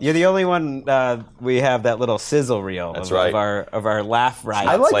that. Oh. You're the only one we have that little sizzle reel of our laugh ride.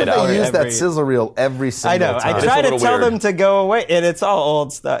 I like that they use that sizzle reel every single time. I try to tell them to go away, and it's all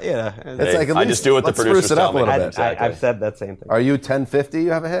old stuff. You know, it's like I just do what the producers tell me. I've said that same thing. Are you 1050? You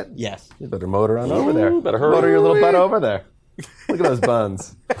have a hit? Yes. You better motor on over there. Better hurry. Motor your little butt over there. Look at those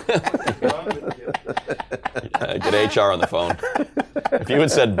buns. Get HR on the phone. If you had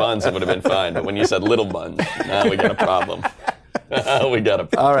said buns, it would have been fine. But when you said little buns, now we got a problem.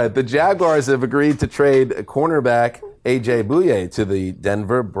 All right, the Jaguars have agreed to trade cornerback A.J. Bouye to the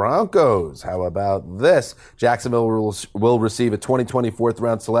Denver Broncos. How about this? Jacksonville will receive a 2020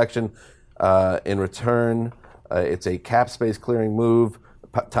 fourth-round selection in return. It's a cap space clearing move.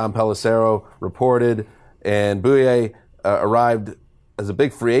 Tom Pelissero reported, and Bouye arrived as a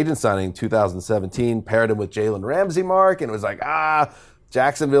big free agent signing in 2017, paired him with Jalen Ramsey, Mark, and it was like,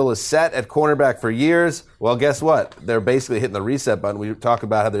 Jacksonville is set at cornerback for years. Well, guess what? They're basically hitting the reset button. We talk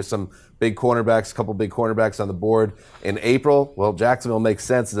about how there's some big cornerbacks, a couple big cornerbacks on the board in April. Well, Jacksonville makes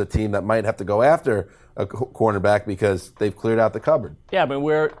sense as a team that might have to go after a cornerback because they've cleared out the cupboard. Yeah, but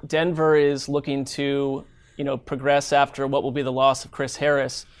where Denver is looking to, progress after what will be the loss of Chris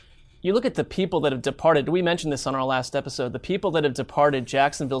Harris, you look at the people that have departed. We mentioned this on our last episode. The people that have departed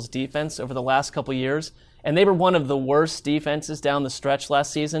Jacksonville's defense over the last couple years, and they were one of the worst defenses down the stretch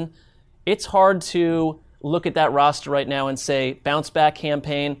last season. It's hard to look at that roster right now and say bounce back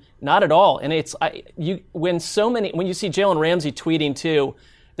campaign. Not at all. And when you see Jalen Ramsey tweeting too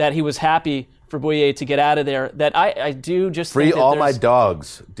that he was happy for Bouye to get out of there, that I do just free think that all my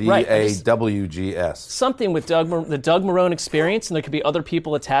dogs. DAWGS. Something with the Doug Marrone experience, and there could be other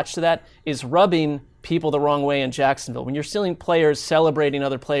people attached to that, is rubbing people the wrong way in Jacksonville. When you're seeing players celebrating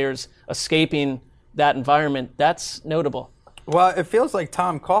other players escaping that environment, that's notable. Well, it feels like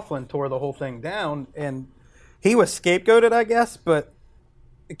Tom Coughlin tore the whole thing down, and he was scapegoated, I guess. But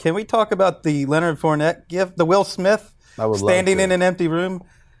can we talk about the Leonard Fournette gift, the Will Smith standing in an empty room?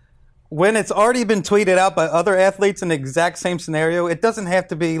 When it's already been tweeted out by other athletes in the exact same scenario, it doesn't have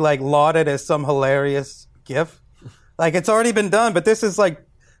to be like lauded as some hilarious gif. Like, it's already been done, but this is like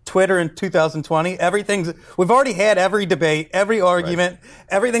Twitter in 2020. We've already had every debate, every argument. Right.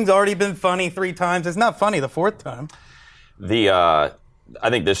 Everything's already been funny 3 times. It's not funny the 4th time. I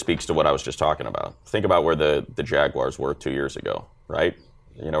think this speaks to what I was just talking about. Think about where the Jaguars were 2 years ago, right?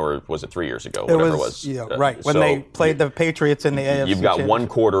 Or was it 3 years ago? Whatever it was. Yeah, right. When they played the Patriots in the AFC You've got one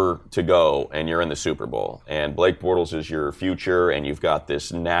quarter to go, and you're in the Super Bowl. And Blake Bortles is your future, and you've got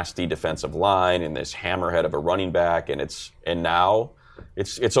this nasty defensive line and this hammerhead of a running back, and now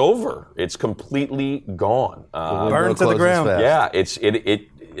it's over. It's completely gone. Burned to the ground. Yeah.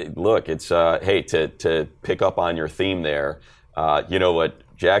 Look. It's hey, to pick up on your theme there. You know what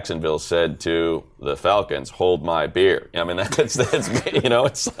Jacksonville said to the Falcons, hold my beer. I mean, that's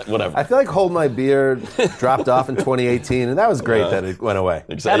it's whatever. I feel like hold my beer dropped off in 2018, and that was great that it went away.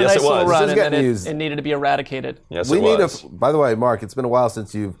 Exactly. Yes, it was. Run, and then it needed to be eradicated. Yes, it was. By the way, Mark, it's been a while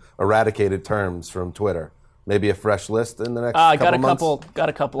since you've eradicated terms from Twitter. Maybe a fresh list in the next couple months? Got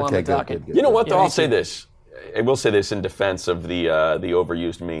a couple on the docket. Good. You know what, though? I'll say this. I will say this in defense of the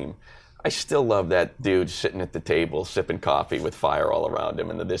overused meme. I still love that dude sitting at the table sipping coffee with fire all around him,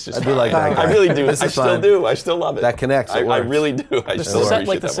 and this is. I do like that guy. I really do. I still do. I still love it. That connects. I really do. I still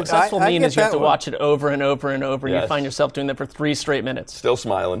appreciate the that successful one. meme is you have to watch it over and over and over, and Yes. you find yourself doing that for 3 straight minutes. Still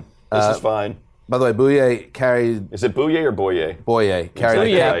smiling. This is fine. By the way, Bouye carried. Is it Bouye or Boye? Boye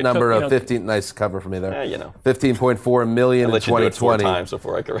carried a cap Bouye. number of 15. Nice cover for me there. Yeah, $15.4 million in 2020. Let you do it 4 times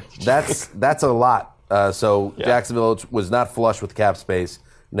before I correct you. That's a lot. Jacksonville was not flush with cap space.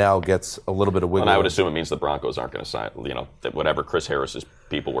 Now gets a little bit of wiggle. And I would assume it means the Broncos aren't going to sign. That whatever Chris Harris's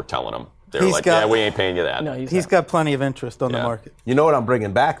people were telling him, they're we ain't paying you that. No, he's got plenty of interest on the market. You know what I'm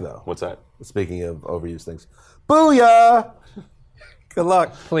bringing back though? What's that? Speaking of overused things, booyah! Good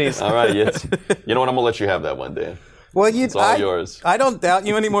luck, please. All right, you know what? I'm going to let you have that one, Dan. Well, it's all yours. I don't doubt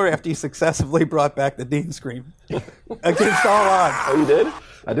you anymore after you successfully brought back the Dean Scream against all odds. Oh, you did?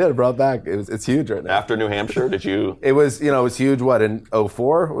 I did. I brought back. It's huge right now. After New Hampshire, did you? It was huge. What, in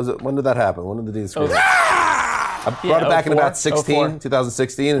 2004? Was it? When did that happen? When did the Dean Scream? I brought it back in about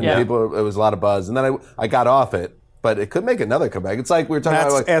 2016, and it was a lot of buzz. And then I got off it, but it could make another comeback. It's like we were talking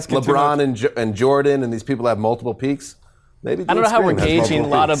about LeBron and Jordan and these people that have multiple peaks. Maybe I don't know how we're gauging a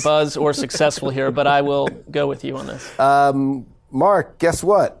lot of buzz or successful here, but I will go with you on this. Mark, guess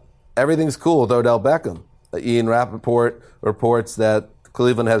what? Everything's cool with Odell Beckham. Ian Rappaport reports that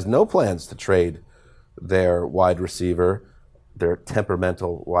Cleveland has no plans to trade their wide receiver, their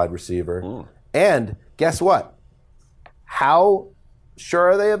temperamental wide receiver. And guess what? How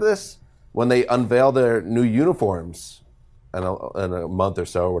sure are they of this? When they unveil their new uniforms in a month or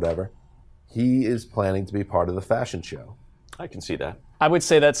so or whatever, he is planning to be part of the fashion show. I can see that. I would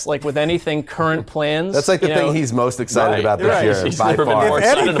say that's like with anything current plans. That's like the thing he's most excited about this year. He's by never far. been more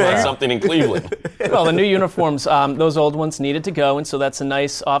excited about something in Cleveland. Well, the new uniforms, those old ones needed to go, and so that's a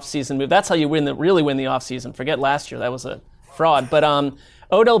nice off-season move. That's how you really win the off-season. Forget last year. That was a fraud. But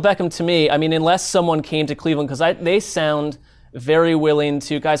Odell Beckham, to me, I mean, unless someone came to Cleveland, because they sound very willing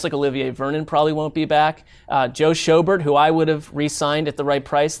to, guys like Olivier Vernon probably won't be back. Joe Schobert, who I would have re-signed at the right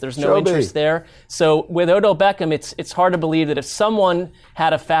price. There's no interest there. So with Odell Beckham, it's hard to believe that if someone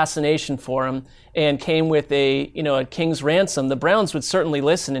had a fascination for him and came with a king's ransom, the Browns would certainly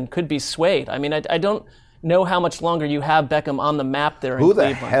listen and could be swayed. I mean, I don't know how much longer you have Beckham on the map there in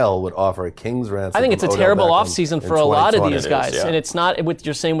Cleveland. Who the hell would offer a king's ransom? I think it's a terrible offseason for a lot of these guys. Yeah. And it's not what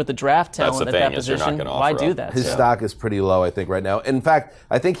you're saying with the draft talent at that position. Why do that? His stock is pretty low, I think, right now. In fact,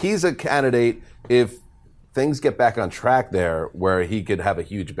 I think he's a candidate if things get back on track there where he could have a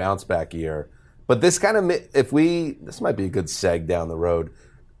huge bounce back year. But this kind of, this might be a good seg down the road,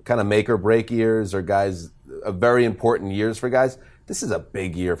 kind of make or break years or guys, very important years for guys. This is a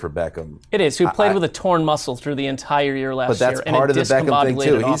big year for Beckham. It is. Who played with a torn muscle through the entire year last year. But that's part of the Beckham thing,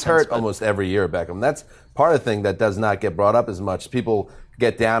 too. He's hurt but almost every year, Beckham. That's part of the thing that does not get brought up as much. People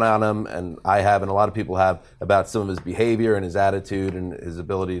get down on him, and I have, and a lot of people have, about some of his behavior and his attitude and his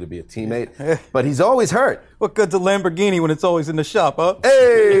ability to be a teammate. But he's always hurt. What good's a Lamborghini when it's always in the shop, huh?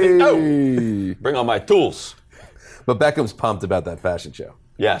 Hey! Oh, bring on my tools. But Beckham's pumped about that fashion show.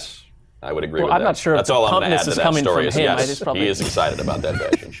 Yes. I would agree with I'm that. not sure That's if all the I'm going to add pumpness to is that coming story. from him. Yes, he is excited about that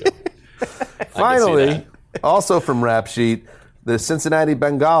fashion show. Finally, also from Rap Sheet, the Cincinnati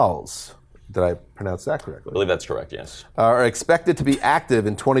Bengals. Did I pronounce that correctly? I believe that's correct, yes. Are expected to be active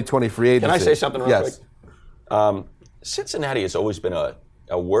in 2020 free agency. Can I say something real quick? Cincinnati has always been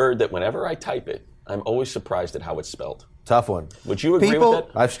a word that whenever I type it, I'm always surprised at how it's spelled. Tough one. Would you agree with that?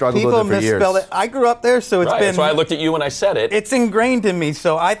 I've struggled with it for years. It. I grew up there, so it's been. That's why I looked at you when I said it. It's ingrained in me,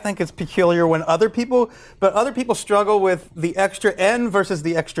 so I think it's peculiar when other people struggle with the extra N versus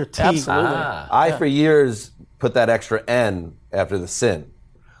the extra T. Absolutely. I, for years, put that extra N after the sin.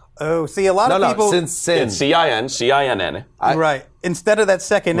 Oh, see, a lot of people. Since sin. It's C-I-N. Right. Instead of that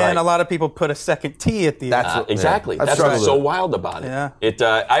second N, a lot of people put a second T at the end. Exactly. Yeah. That's what's so wild about it.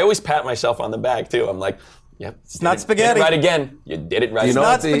 Yeah. I always pat myself on the back, too. I'm like, yep. It's not spaghetti. Did it right again. You did it right. You know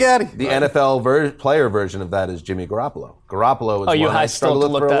not spaghetti. The NFL player version of that is Jimmy Garoppolo. Garoppolo is one I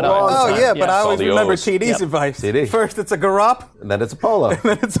struggled with for a long time. Oh, yeah, but I always remember O's. TD's advice. TD. First it's a Garop, And then it's a polo. and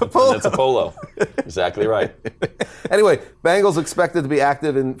then it's a Polo. That's a polo. Exactly right. Anyway, Bengals expected to be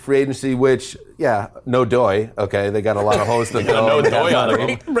active in free agency, which, no doy. Okay, they got a lot of holes to fill. No doy on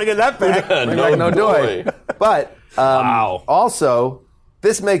it. Bringing that back. No doy. But Wow. also,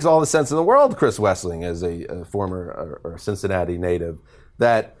 this makes all the sense in the world, Chris Wessling, as a former or Cincinnati native,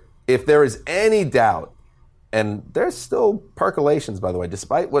 that if there is any doubt, and there's still percolations, by the way,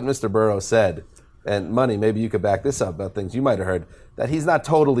 despite what Mr. Burrow said, and Money, maybe you could back this up about things you might have heard, that he's not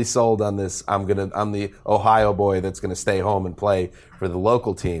totally sold on this, I'm the Ohio boy that's going to stay home and play for the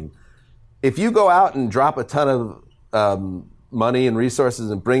local team. If you go out and drop a ton of money and resources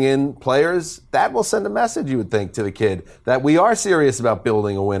and bring in players, that will send a message, you would think, to the kid that we are serious about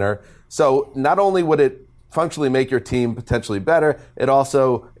building a winner. So not only would it functionally make your team potentially better, it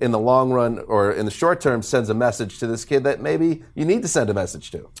also, in the long run or in the short term, sends a message to this kid that maybe you need to send a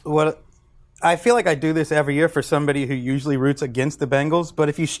message to. Well, I feel like I do this every year for somebody who usually roots against the Bengals, but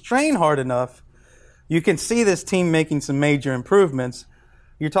if you strain hard enough, you can see this team making some major improvements.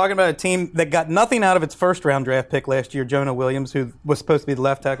 You're talking about a team that got nothing out of its first-round draft pick last year, Jonah Williams, who was supposed to be the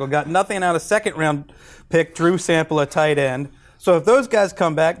left tackle, got nothing out of second-round pick, Drew Sample, a tight end. So if those guys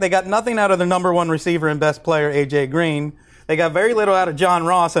come back, they got nothing out of the number one receiver and best player, A.J. Green. They got very little out of John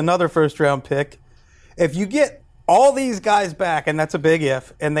Ross, another first-round pick. If you get all these guys back, and that's a big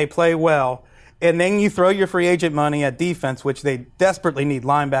if, and they play well, and then you throw your free agent money at defense, which they desperately need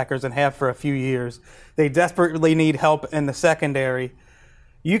linebackers and have for a few years. They desperately need help in the secondary.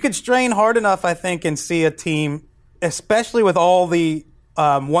 You could strain hard enough, I think, and see a team, especially with all the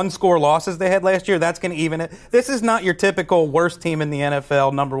one-score losses they had last year, that's going to even it. This is not your typical worst team in the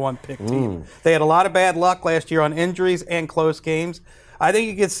NFL, number one pick team. They had a lot of bad luck last year on injuries and close games. I think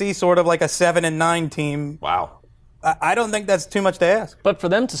you could see sort of like a 7-9 team. Wow. I don't think that's too much to ask. But for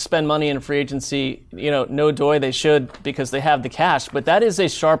them to spend money in free agency, no doy, they should because they have the cash. But that is a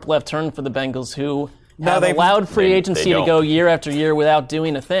sharp left turn for the Bengals, who have allowed free agency to go year after year without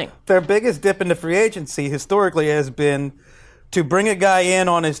doing a thing. Their biggest dip into free agency historically has been to bring a guy in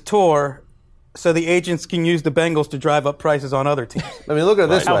on his tour so the agents can use the Bengals to drive up prices on other teams. I mean, look at it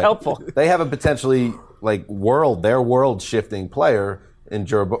this way. How helpful. They have a potentially world-shifting player in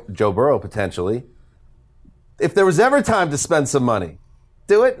Joe Burrow potentially. If there was ever time to spend some money,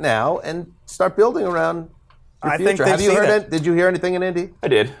 do it now and start building around your future. Have you heard it? Did you hear anything in Indy? I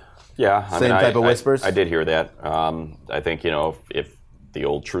did. Yeah. Same type of whispers? I did hear that. I think, if the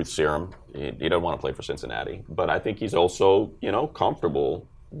old truth serum, he doesn't want to play for Cincinnati. But I think he's also, comfortable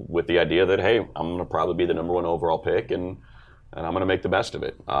with the idea that, hey, I'm going to probably be the number 1 overall pick and I'm going to make the best of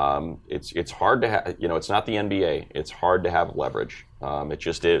it. It's hard to have, it's not the NBA. It's hard to have leverage. It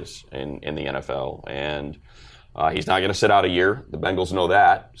just is in the NFL. And he's not going to sit out a year. The Bengals know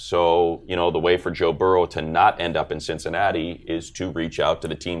that. So, the way for Joe Burrow to not end up in Cincinnati is to reach out to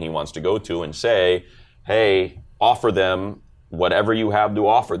the team he wants to go to and say, hey, offer them whatever you have to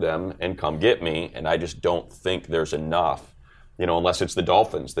offer them and come get me. And I just don't think there's enough, unless it's the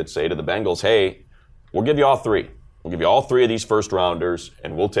Dolphins that say to the Bengals, hey, we'll give you all 3. We'll give you all 3 of these first rounders,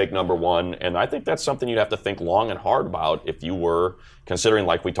 and we'll take number 1. And I think that's something you'd have to think long and hard about if you were considering,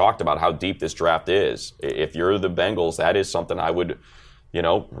 like we talked about, how deep this draft is. If you're the Bengals, that is something I would,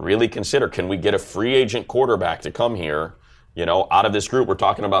 really consider. Can we get a free agent quarterback to come here? Out of this group, we're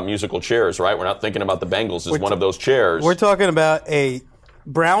talking about musical chairs, right? We're not thinking about the Bengals as one of those chairs. We're talking about a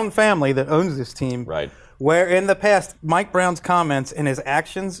Brown family that owns this team. Right. Where in the past, Mike Brown's comments and his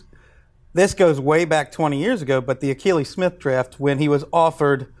actions, this goes way back 20 years ago, but the Akili Smith draft, when he was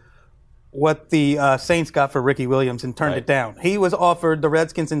offered what the Saints got for Ricky Williams and turned it down. He was offered the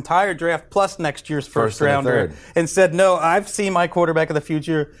Redskins' entire draft plus next year's first rounder and said, no, I've seen my quarterback of the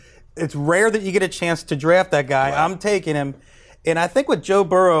future. It's rare that you get a chance to draft that guy. Right. I'm taking him. And I think with Joe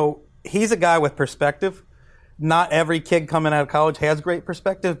Burrow, he's a guy with perspective. Not every kid coming out of college has great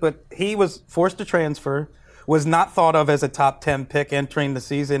perspective, but he was forced to transfer, was not thought of as a top 10 pick entering the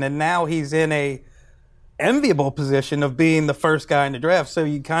season, and now he's in a enviable position of being the first guy in the draft. So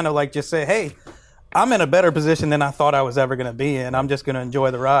you kind of just say, hey, I'm in a better position than I thought I was ever going to be in. I'm just going to enjoy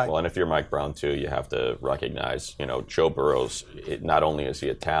the ride. Well, and if you're Mike Brown, too, you have to recognize, Joe Burrow's, not only is he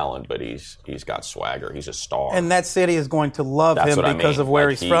a talent, but he's got swagger. He's a star. And that city is going to love him because of where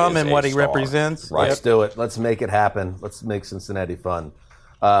he's from and what he represents. Right. Let's do it. Let's make it happen. Let's make Cincinnati fun.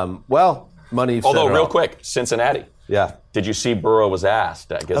 Money. Although, real quick, Cincinnati. Yeah. Did you see Burrow was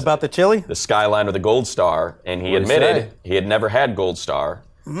asked about the chili? The Skyline or the Gold Star, and he admitted he had never had Gold Star.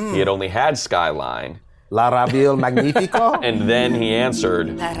 He had only had Skyline. La Raville Magnifico? And then he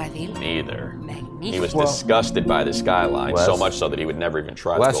answered, neither. He was disgusted by the Skyline, so much so that he would never even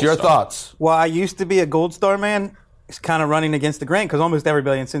try the Gold Star. Your thoughts? Well, I used to be a Gold Star man. It's kind of running against the grain because almost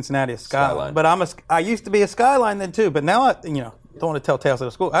everybody in Cincinnati is Skyline. But I used to be a Skyline then too, but now don't want to tell tales out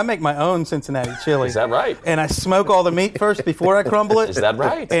of school. I make my own Cincinnati chili. Is that right? And I smoke all the meat first before I crumble it. Is that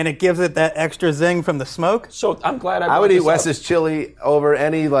right? And it gives it that extra zing from the smoke. So I'm glad I would eat Wes's chili over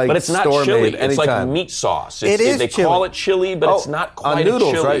any but it's not chili. It's like meat sauce. They call it chili, but it's not quite on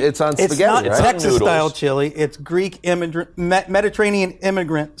noodles, chili. Right? It's on spaghetti. It's not right? Texas-style chili. It's Greek Mediterranean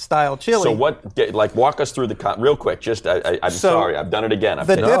immigrant-style chili. So walk us through real quick. I'm sorry, I've done it again.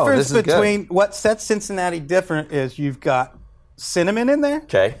 The difference between what sets Cincinnati different is you've got cinnamon in there.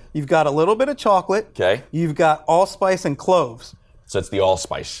 Okay. You've got a little bit of chocolate. Okay. You've got allspice and cloves. So it's the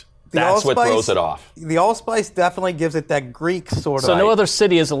allspice. That's what throws it off. The allspice definitely gives it that Greek sort of. So no other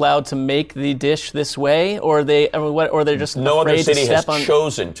city is allowed to make the dish this way, or they're just no afraid other city to step has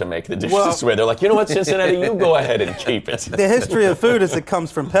chosen to make the dish this way. They're like, you know what, Cincinnati, you go ahead and keep it. The history of food is it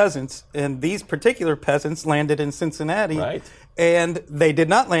comes from peasants, and these particular peasants landed in Cincinnati, right? And they did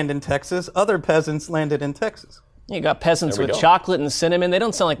not land in Texas. Other peasants landed in Texas. You got peasants with chocolate and cinnamon. They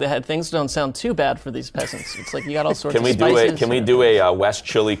don't sound like things don't sound too bad for these peasants. It's like you got all sorts of spices. Can we do a West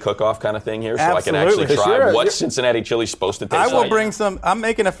chili cook-off kind of thing here so I can actually try what Cincinnati chili's supposed to taste like? I will bring some. I'm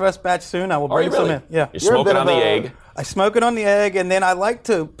making a fresh batch soon. I will bring some in. Yeah. You're smoking on the egg. I smoke it on the egg, and then I like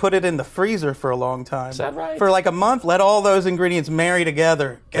to put it in the freezer for a long time. Is that right? For like a month, let all those ingredients marry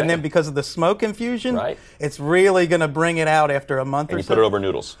together. Okay. And then because of the smoke infusion, it's really going to bring it out after a month or so. And you put it over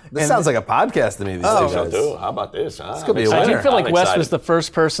noodles. This sounds like a podcast to me. How about this? Huh? This could be a winner. I do feel like Wes was the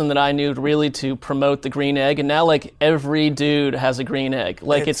first person that I knew really to promote the green egg, and now every dude has a green egg.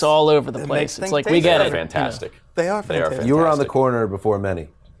 It's all over the place. It's like we get it. Fantastic. They are fantastic. You were on the corner before many.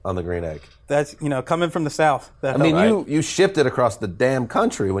 on the green egg. That's, coming from the South. I mean, you shipped it across the damn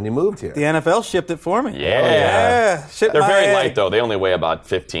country when you moved here. The NFL shipped it for me. Yeah. Shipped They're very egg. light, though. They only weigh about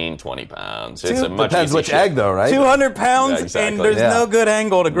 15, 20 pounds. It's a much Depends easy which ship. egg, though, right? 200 pounds, Yeah, exactly. and there's no good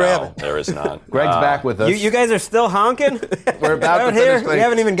angle to grab it. There is not. Greg's back with us. You guys are still honking? We're about to out here. finish. We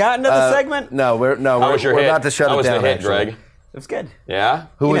haven't even gotten to the segment. No, we're How was your hit? about to shut How it was down. the hit, actually. Greg? It was good. Yeah?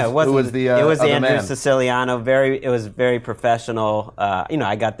 Who was the It was other Andrew man? Siciliano. It was very professional.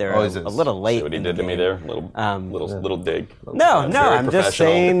 I got there a little late. See what he in did the to me game. there? Little dig. No, Very I'm just professional.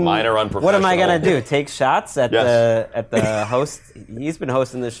 saying. Minor unprofessional. What am I gonna do? Take shots at Yes. the host? He's been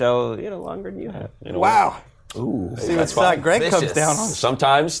hosting the show, longer than you have. You know Wow. Ooh. See what side Greg comes down on.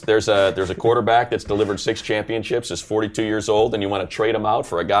 Sometimes there's a quarterback that's delivered 6 championships, is 42 years old, and you want to trade him out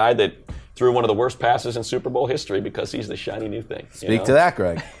for a guy that threw one of the worst passes in Super Bowl history because he's the shiny new thing. Speak to that,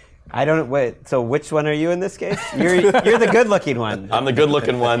 Greg. I don't wait. So which one are you in this case? You're the good-looking one. I'm the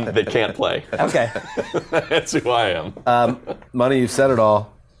good-looking one that can't play. Okay. That's who I am. Money, you've said it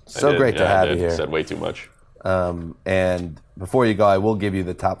all. So great to have you I here. said way too much. And before you go, I will give you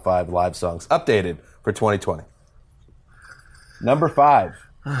the top 5 live songs updated for 2020. Number 5.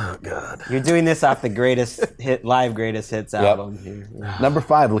 Oh, God. You're doing this off the live greatest hits album here. Number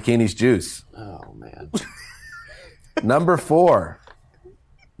 5, Lakini's Juice. Oh, man. Number 4,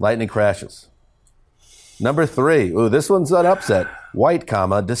 Lightning Crashes. Number 3, this one's an upset. White,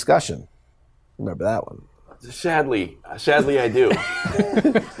 Discussion. Remember that one. Sadly, I do.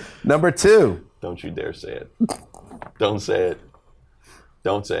 Number 2. Don't you dare say it. Don't say it.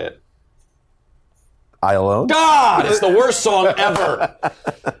 Don't say it. I Alone. God, it's the worst song ever.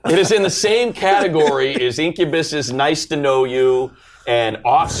 It is in the same category as Incubus's Nice to Know You and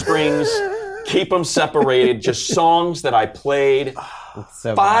Offspring's Keep 'Em Separated, just songs that I played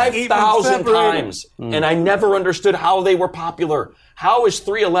 5,000 times, and I never understood how they were popular. How is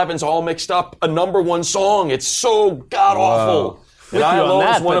 311's All Mixed Up a number 1 song? It's so god-awful. And I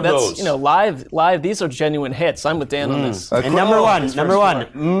Alone is one of those. Live, these are genuine hits. I'm with Dan on this. And number one,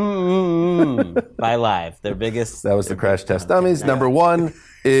 by Live, their biggest. That was the Crash Test Dummies. Number 1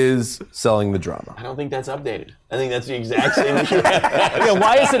 is Selling the Drama. I don't think that's updated. I think that's the exact same.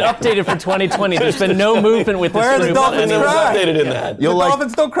 Why is it updated for 2020? There's been no movement with this Where are the group. Dolphins It was cry? updated in that. The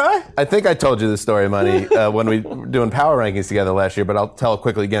Dolphins don't cry? I think I told you this story, Money, when we were doing power rankings together last year, but I'll tell it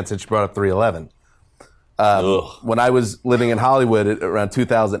quickly again since you brought up 311. When I was living in Hollywood around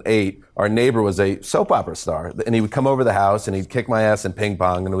 2008, our neighbor was a soap opera star, and he would come over the house and he'd kick my ass in ping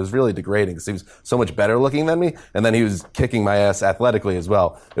pong, and it was really degrading because he was so much better looking than me, and then he was kicking my ass athletically as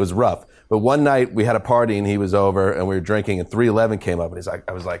well. It was rough. But one night we had a party and he was over and we were drinking, and 311 came up, and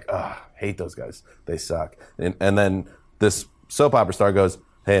I was like, hate those guys. They suck. And then this soap opera star goes,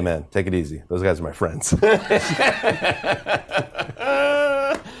 hey man, take it easy. Those guys are my friends.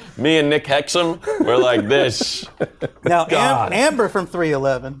 Me and Nick Hexum, we're like this. Now, Amber from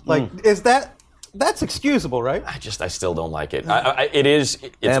 311, is that's excusable, right? I still don't like it. It is.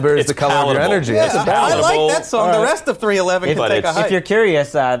 Amber is the color of your palatable. energy. Yeah, That's I palatable. like that song. The rest of 311 can take a hike. If you're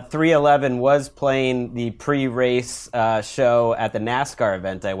curious, 311 was playing the pre-race show at the NASCAR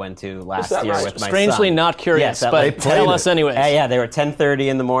event I went to last year right? with my Strangely son. not curious, Yes, but tell us anyways. Yeah, they were 10:30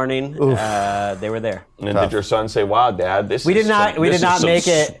 in the morning. They were there. And did your son say, "Wow, Dad, this We is did not- some- we this did is not some make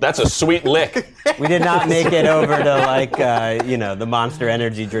it- That's a sweet lick, We did not make it over to the Monster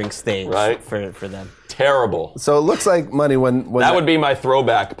Energy drink stage Right. for them. terrible." So it looks like, Money, when That would be my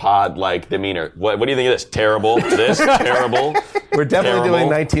throwback pod demeanor. What do you think of this? Terrible. This terrible. we're definitely terrible. doing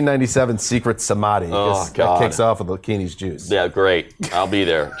 1997 Secret Samadhi. Oh, That God. kicks off with Lakini's Juice. Yeah, great. I'll be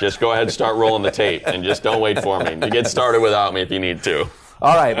there. Just go ahead and start rolling the tape, and just don't wait for me. You get started without me if you need to.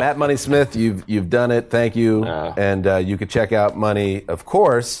 All right, Matt Money Smith, you've done it. Thank you. And you can check out Money, of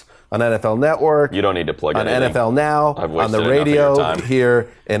course, on NFL Network. You don't need to plug on anything. NFL Now, I've on the wasted enough of your radio time. here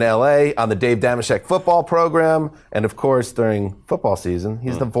in LA, on the Dave Damashek football program, and of course during football season,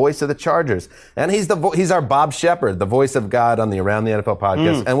 he's the voice of the Chargers, and he's our Bob Shepard, the voice of God on the Around the NFL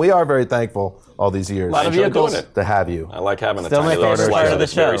podcast, and we are very thankful all these years A lot of vehicles. to have you. I like having a Still my tiny little favorite part slice of the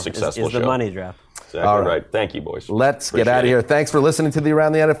this very show successful is the show. money drop. Exactly All right. right. Thank you, boys. Let's get Appreciate out of it. here. Thanks for listening to the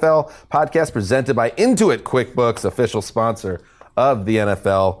Around the NFL podcast presented by Intuit QuickBooks, official sponsor of the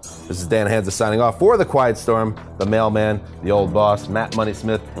NFL. This is Dan Hansa signing off for The Quiet Storm, the mailman, the old boss, Matt Money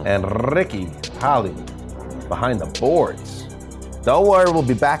Smith, and Ricky Holly behind the boards. Don't worry, we'll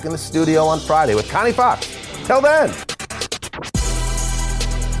be back in the studio on Friday with Connie Fox. Till then.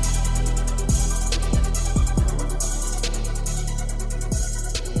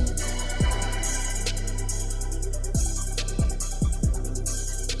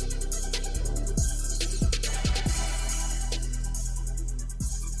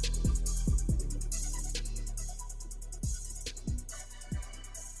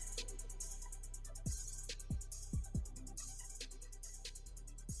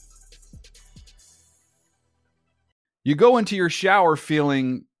 You go into your shower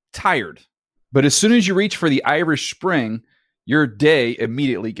feeling tired, but as soon as you reach for the Irish Spring, your day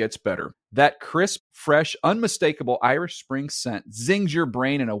immediately gets better. That crisp, fresh, unmistakable Irish Spring scent zings your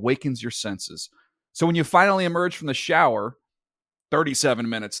brain and awakens your senses. So when you finally emerge from the shower 37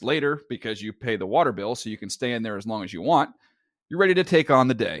 minutes later, because you pay the water bill so you can stay in there as long as you want, you're ready to take on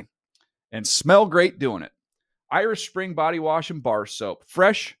the day and smell great doing it. Irish Spring Body Wash and Bar Soap.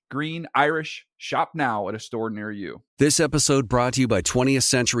 Fresh, green, Irish. Shop now at a store near you. This episode brought to you by 20th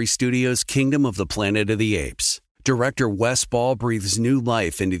Century Studios' Kingdom of the Planet of the Apes. Director Wes Ball breathes new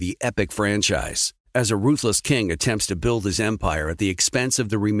life into the epic franchise. As a ruthless king attempts to build his empire at the expense of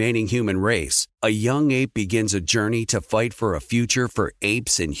the remaining human race, a young ape begins a journey to fight for a future for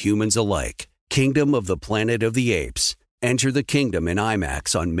apes and humans alike. Kingdom of the Planet of the Apes. Enter the kingdom in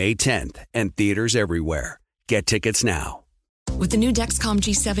IMAX on May 10th and theaters everywhere. Get tickets now. With the new Dexcom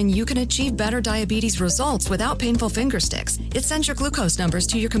G7, you can achieve better diabetes results without painful finger sticks. It sends your glucose numbers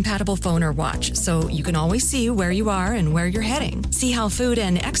to your compatible phone or watch, so you can always see where you are and where you're heading. See how food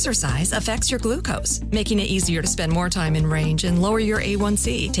and exercise affects your glucose, making it easier to spend more time in range and lower your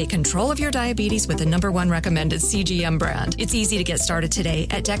A1C. Take control of your diabetes with the #1 recommended CGM brand. It's easy to get started today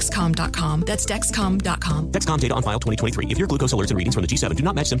at Dexcom.com. That's Dexcom.com. Dexcom data on file 2023. If your glucose alerts and readings from the G7 do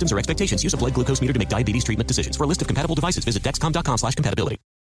not match symptoms or expectations, use a blood glucose meter to make diabetes treatment decisions. For a list of compatible devices, visit Dexcom.com/compatibility.